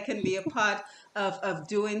hope that I can be a part of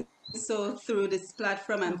doing so through this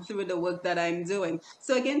platform and through the work that I'm doing.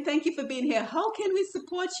 So again, thank you for being here. How can we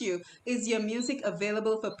support you? Is your music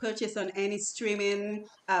available for purchase on any streaming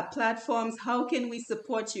platforms? How can we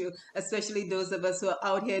support you, especially those of us who are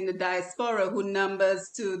out here in the diaspora, who numbers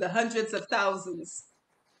to the hundreds of thousands?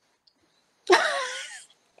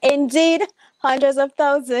 Indeed, hundreds of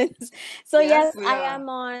thousands. So Yes, yes, we I are. am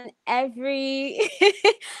on every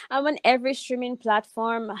I'm on every streaming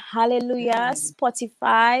platform. Hallelujah.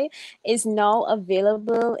 Spotify is now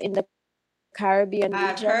available in the Caribbean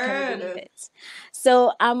region. Can you I've believe it? heard.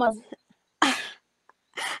 So I'm on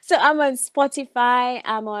Spotify,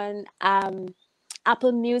 I'm on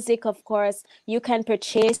Apple Music, of course. You can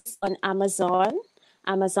purchase on Amazon,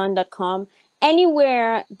 Amazon.com,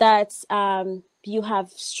 anywhere that you have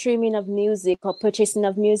streaming of music or purchasing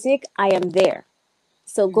of music, I am there.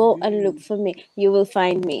 So go and look for me. You will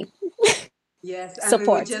find me. Yes, and we would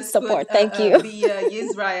Support, just put support. Thank you. be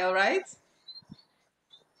Israel, right?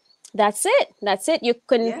 That's it. That's it. You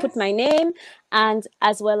can put Yes. my name and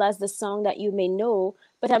as well as the song that you may know.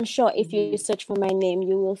 But I'm sure if you search for my name,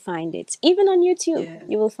 you will find it. Even on YouTube, Yes.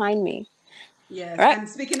 you will find me. Yes. All right. And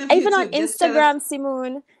speaking of Even on YouTube, just tell us. Instagram,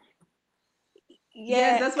 Simone. Yes,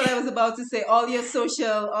 Yeah, that's what I was about to say. All your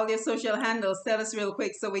social handles. Tell us real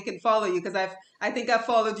quick so we can follow you because I think I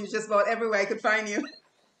followed you just about everywhere I could find you.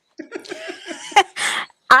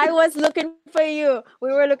 I was looking for you.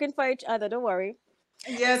 We were looking for each other. Don't worry.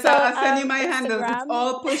 Yes, So, I'll send you my handles. It's Instagram,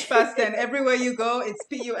 all push past 10. Everywhere you go, it's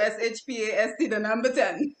PUSHPAST, the number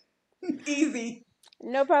 10. Easy.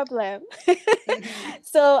 no problem. Hmm.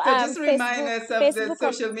 So, So just remind us of the Facebook, of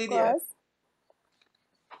social media. course.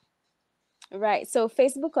 Right. So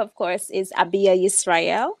Facebook, of course, is Abia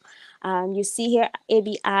Yisrael. You see here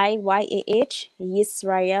Abiyah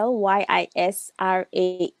Yisrael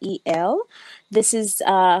Yisrael. This is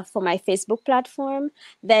for my Facebook platform.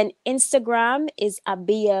 Then Instagram is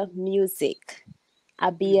Abia Music.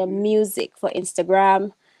 Abia Hmm. Music for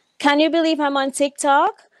Instagram. Can you believe I'm on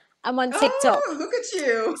TikTok? I'm on Oh, TikTok. look at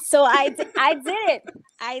you. So I did it.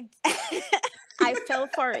 I I fell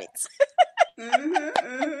for it.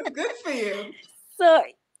 Good for you. So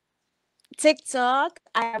TikTok,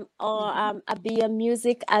 I am Abia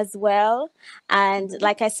Music as well. And Hmm.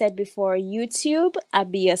 like I said before, YouTube,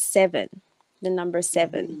 Abia 7, the number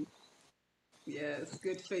 7. Hmm. Yes,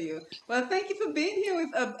 good for you. Well, thank you for being here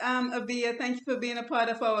with Abia. Thank you for being a part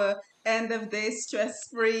of our end of day stress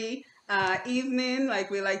free evening.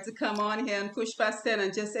 Like we like to come on here and push past 10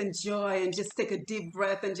 and just enjoy and just take a deep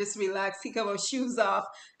breath and just relax, kick our shoes off,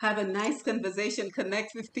 have a nice conversation,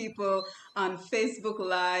 connect with people on Facebook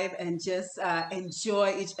Live, and just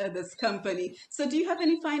enjoy each other's company. So, do you have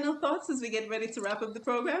any final thoughts as we get ready to wrap up the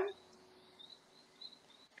program?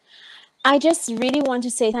 I just really want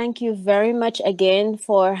to say thank you very much again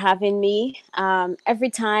for having me.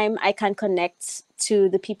 Every time I can connect to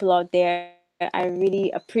the people out there, I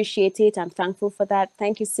really appreciate it. I'm thankful for that.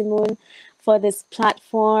 Thank you, Simone, for this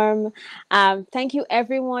platform. Thank you,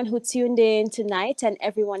 everyone who tuned in tonight and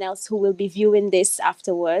everyone else who will be viewing this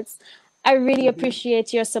afterwards. I really Hmm.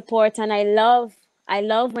 appreciate your support and I love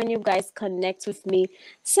when you guys connect with me.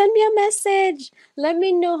 Send me a message. Let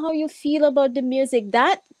me know how you feel about the music.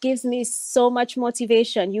 That gives me so much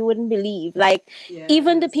motivation. You wouldn't believe. Like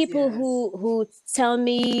even the Yes, people yes. who tell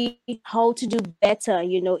me how to do better,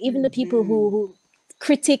 even the people Hmm. who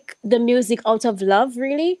critique the music out of love,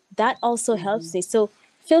 really, that also helps Hmm. me. So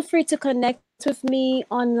feel free to connect with me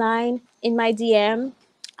online in my DM.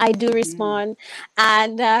 I do Hmm. respond.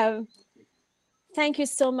 And thank you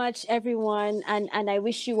so much, everyone. And I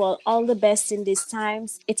wish you all the best in these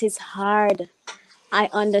times. It is hard. I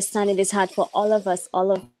understand it is hard for all of us,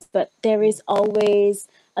 but there is always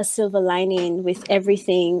a silver lining with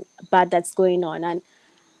everything bad that's going on. And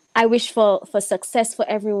I wish for success for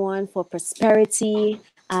everyone, for prosperity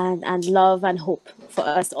and love and hope for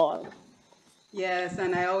us all. Yes,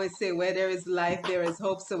 and I always say where there is life, there is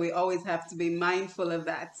hope. So we always have to be mindful of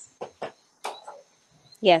that.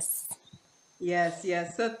 Yes. Yes,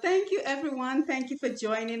 yes. So thank you, everyone. Thank you for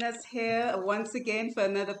joining us here once again for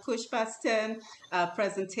another Push Past 10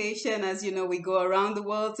 presentation. As you know, we go around the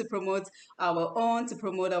world to promote our own, to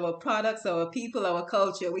promote our products, our people, our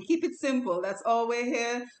culture. We keep it simple. That's all we're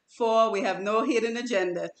here for. We have no hidden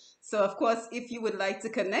agenda. So, of course, if you would like to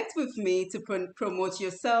connect with me to promote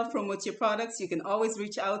yourself, promote your products, you can always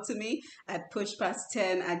reach out to me at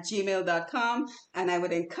pushpast10@gmail.com. And I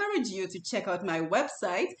would encourage you to check out my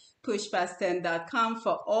website, pushpast10.com,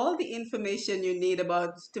 for all the information you need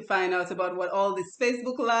about to find out about what all these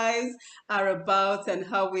Facebook lives are about and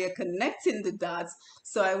how we are connecting the dots.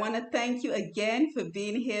 So I want to thank you again for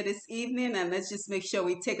being here this evening, and let's just make sure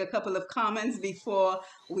we take a couple of comments before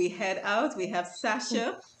we head out. We have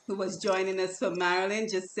Sasha, who was joining us from Maryland,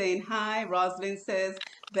 just saying hi. Rosalind says,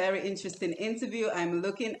 very interesting interview. I'm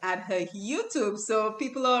looking at her YouTube. So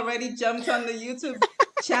people already jumped on the YouTube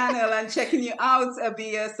channel and checking you out,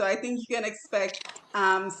 Abia. So I think you can expect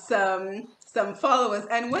some followers.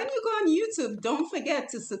 And when you go on YouTube, don't forget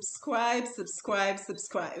to subscribe,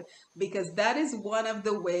 because that is one of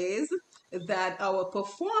the ways that our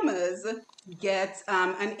performers get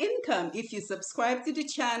an income. If you subscribe to the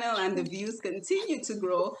channel and the views continue to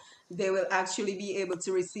grow, they will actually be able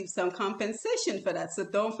to receive some compensation for that. So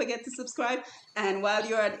don't forget to subscribe. And while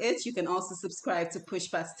you're at it, you can also subscribe to Push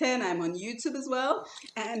Past 10. I'm on YouTube as well.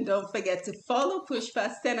 And don't forget to follow Push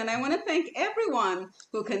Past 10. And I want to thank everyone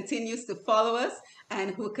who continues to follow us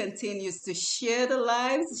and who continues to share the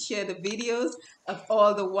lives, share the videos of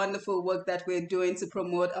all the wonderful work that we're doing to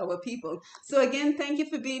promote our people. So again, thank you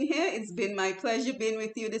for being here. It's been my pleasure being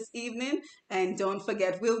with you this evening. And don't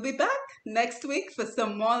forget, we'll be back next week for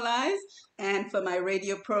some more lives and for my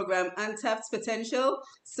radio program, Untapped Potential.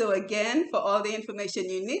 So again, for all the information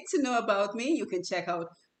you need to know about me, you can check out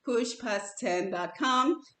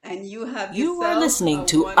pushpast10.com, and you have You are listening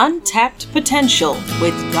to Untapped Potential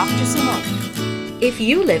with Dr. Simone. If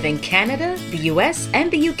you live in Canada, the US, and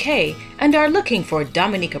the UK and are looking for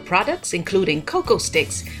Dominica products including cocoa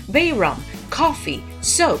sticks, bay rum, coffee,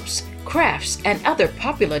 soaps, crafts, and other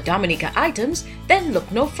popular Dominica items, then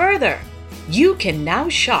look no further. You can now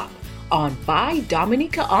shop on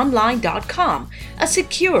BuyDominicaOnline.com, a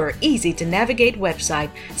secure, easy-to-navigate website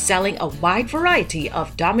selling a wide variety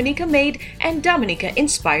of Dominica-made and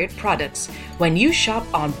Dominica-inspired products. When you shop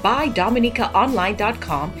on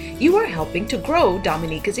BuyDominicaOnline.com, you are helping to grow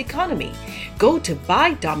Dominica's economy. Go to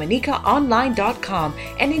BuyDominicaOnline.com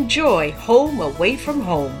and enjoy home away from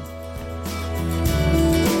home.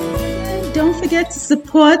 Don't forget to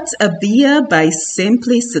support Abia by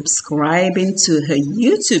simply subscribing to her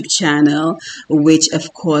YouTube channel, which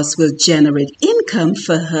of course will generate income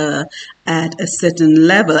for her at a certain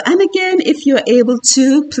level. And again, if you're able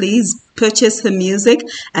to, please purchase her music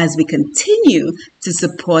as we continue to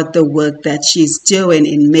support the work that she's doing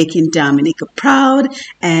in making Dominica proud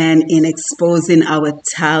and in exposing our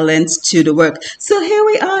talent to the work. So here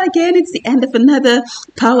we are again. It's the end of another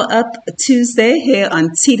Power Up Tuesday here on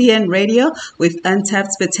TDN Radio with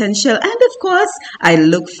Untapped Potential. And of course, I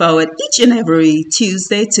look forward each and every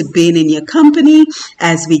Tuesday to being in your company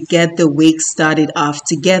as we get the week started off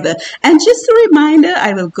together. And just a reminder,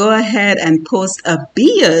 I will go ahead and post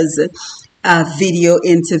Abia's video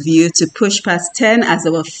interview to Push Past 10 as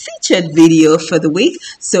our featured video for the week.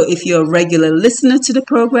 So if you're a regular listener to the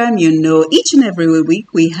program, you know each and every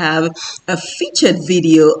week we have a featured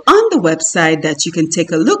video on the website that you can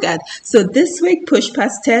take a look at. So this week, Push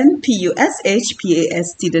Past 10,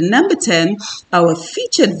 PUSHPAST, the number 10, our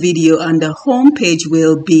featured video on the homepage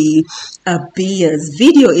will be Abia's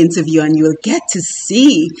video interview, and you'll get to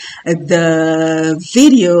see the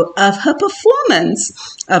video of her performance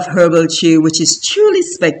of Herbal Chew, which is truly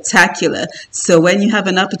spectacular. So when you have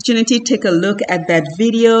an opportunity, take a look at that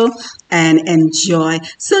video and enjoy.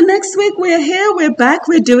 So next week we're here, we're back,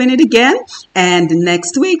 we're doing it again. And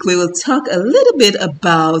next week we will talk a little bit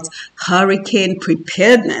about hurricane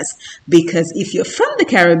preparedness, because if you're from the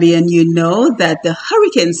Caribbean, you know that the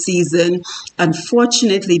hurricane season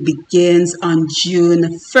unfortunately begins on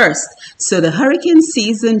June 1st. So the hurricane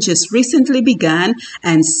season just recently began,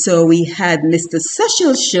 and so we had Mr.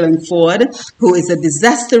 Cecil Shillingford, who is a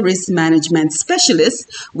disaster risk management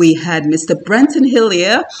specialist. We had Mr. Brenton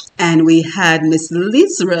Hillier, and we had Ms.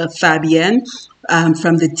 Lizra Fabian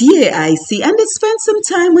from the DAIC, and they spent some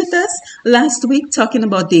time with us last week talking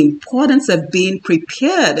about the importance of being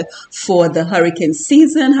prepared for the hurricane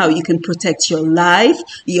season, how you can protect your life,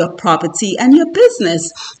 your property, and your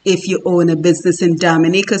business if you own a business in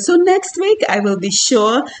Dominica. So next week, I will be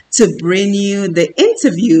sure to bring you the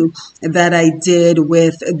interview that I did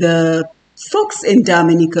with the folks in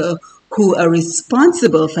Dominica who are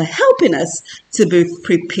responsible for helping us to be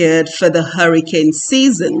prepared for the hurricane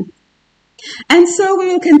season. And so we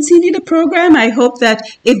will continue the program. I hope that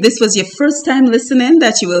if this was your first time listening,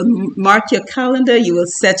 that you will mark your calendar, you will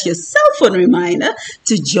set your cell phone reminder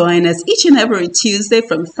to join us each and every Tuesday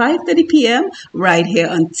from 5:30 p.m. right here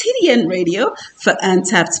on TDN Radio for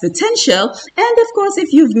Untapped Potential. And of course,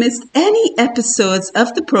 if you've missed any episodes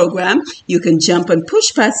of the program, you can jump on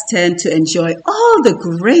Push Past 10 to enjoy all the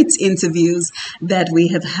great interviews that we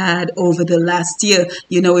have had over the last year.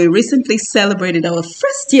 You know, we recently celebrated our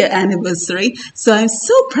first year anniversary. So I'm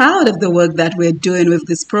so proud of the work that we're doing with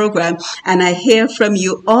this program. And I hear from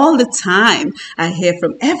you all the time. I hear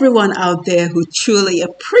from everyone out there who truly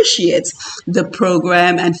appreciates the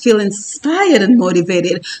program and feel inspired and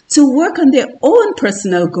motivated to work on their own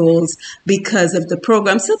personal goals because of the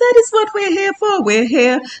program. So that is what we're here for. We're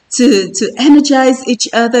here to energize each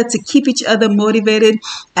other, to keep each other motivated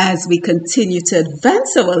as we continue to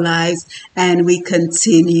advance our lives and we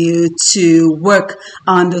continue to work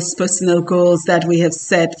on those personal goals that we have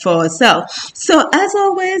set for ourselves. So as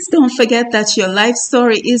always, don't forget that your life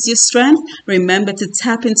story is your strength. Remember to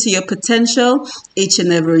tap into your potential each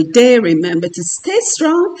and every day. Remember to stay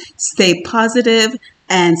strong, stay positive,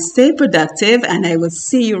 and stay productive. And I will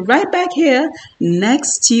see you right back here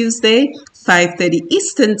next Tuesday, 5:30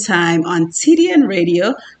 Eastern Time on TDN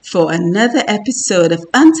Radio for another episode of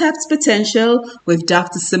Untapped Potential with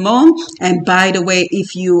Dr. Simone. And by the way,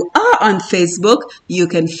 if you are on Facebook, you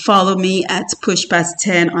can follow me at Push Past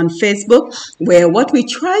 10 on Facebook, where what we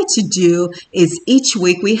try to do is each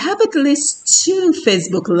week we have at least 2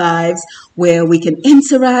 Facebook Lives where we can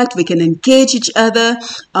interact, we can engage each other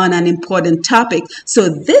on an important topic. So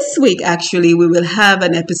this week, actually, we will have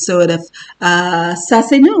an episode of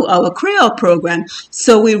Sasenu, our Creole program.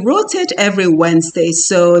 So we rotate every Wednesday.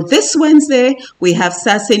 So this Wednesday, we have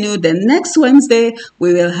Sasenu. The next Wednesday,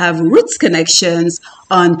 we will have Roots Connections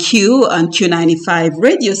on Q95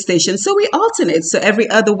 radio station. So we alternate. So every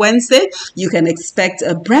other Wednesday, you can expect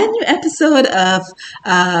a brand new episode of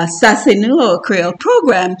Sasenu or Creole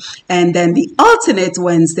program. And then the alternate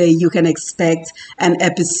Wednesday, you can expect an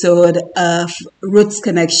episode of Roots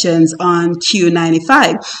Connections on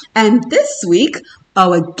Q95. And this week,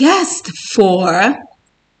 our guest for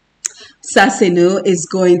Sasenu is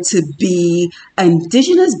going to be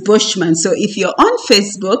Indigenous Bushman. So if you're on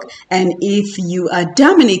Facebook and if you are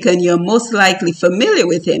Dominican, you're most likely familiar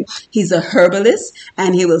with him. He's a herbalist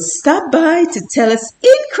and he will stop by to tell us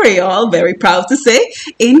in Creole, very proud to say,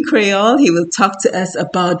 in Creole, he will talk to us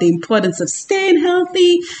about the importance of staying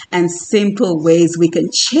healthy and simple ways we can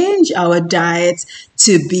change our diets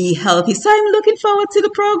to be healthy. So I'm looking forward to the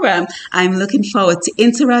program. I'm looking forward to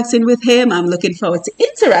interacting with him. I'm looking forward to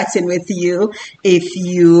interacting with you if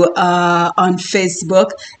you are on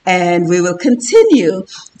Facebook, and we will continue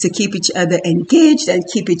to keep each other engaged and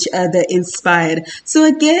keep each other inspired. So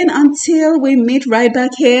again, until we meet right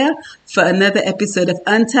back here for another episode of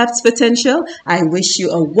Untapped Potential, I wish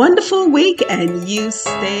you a wonderful week and you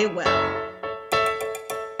stay well.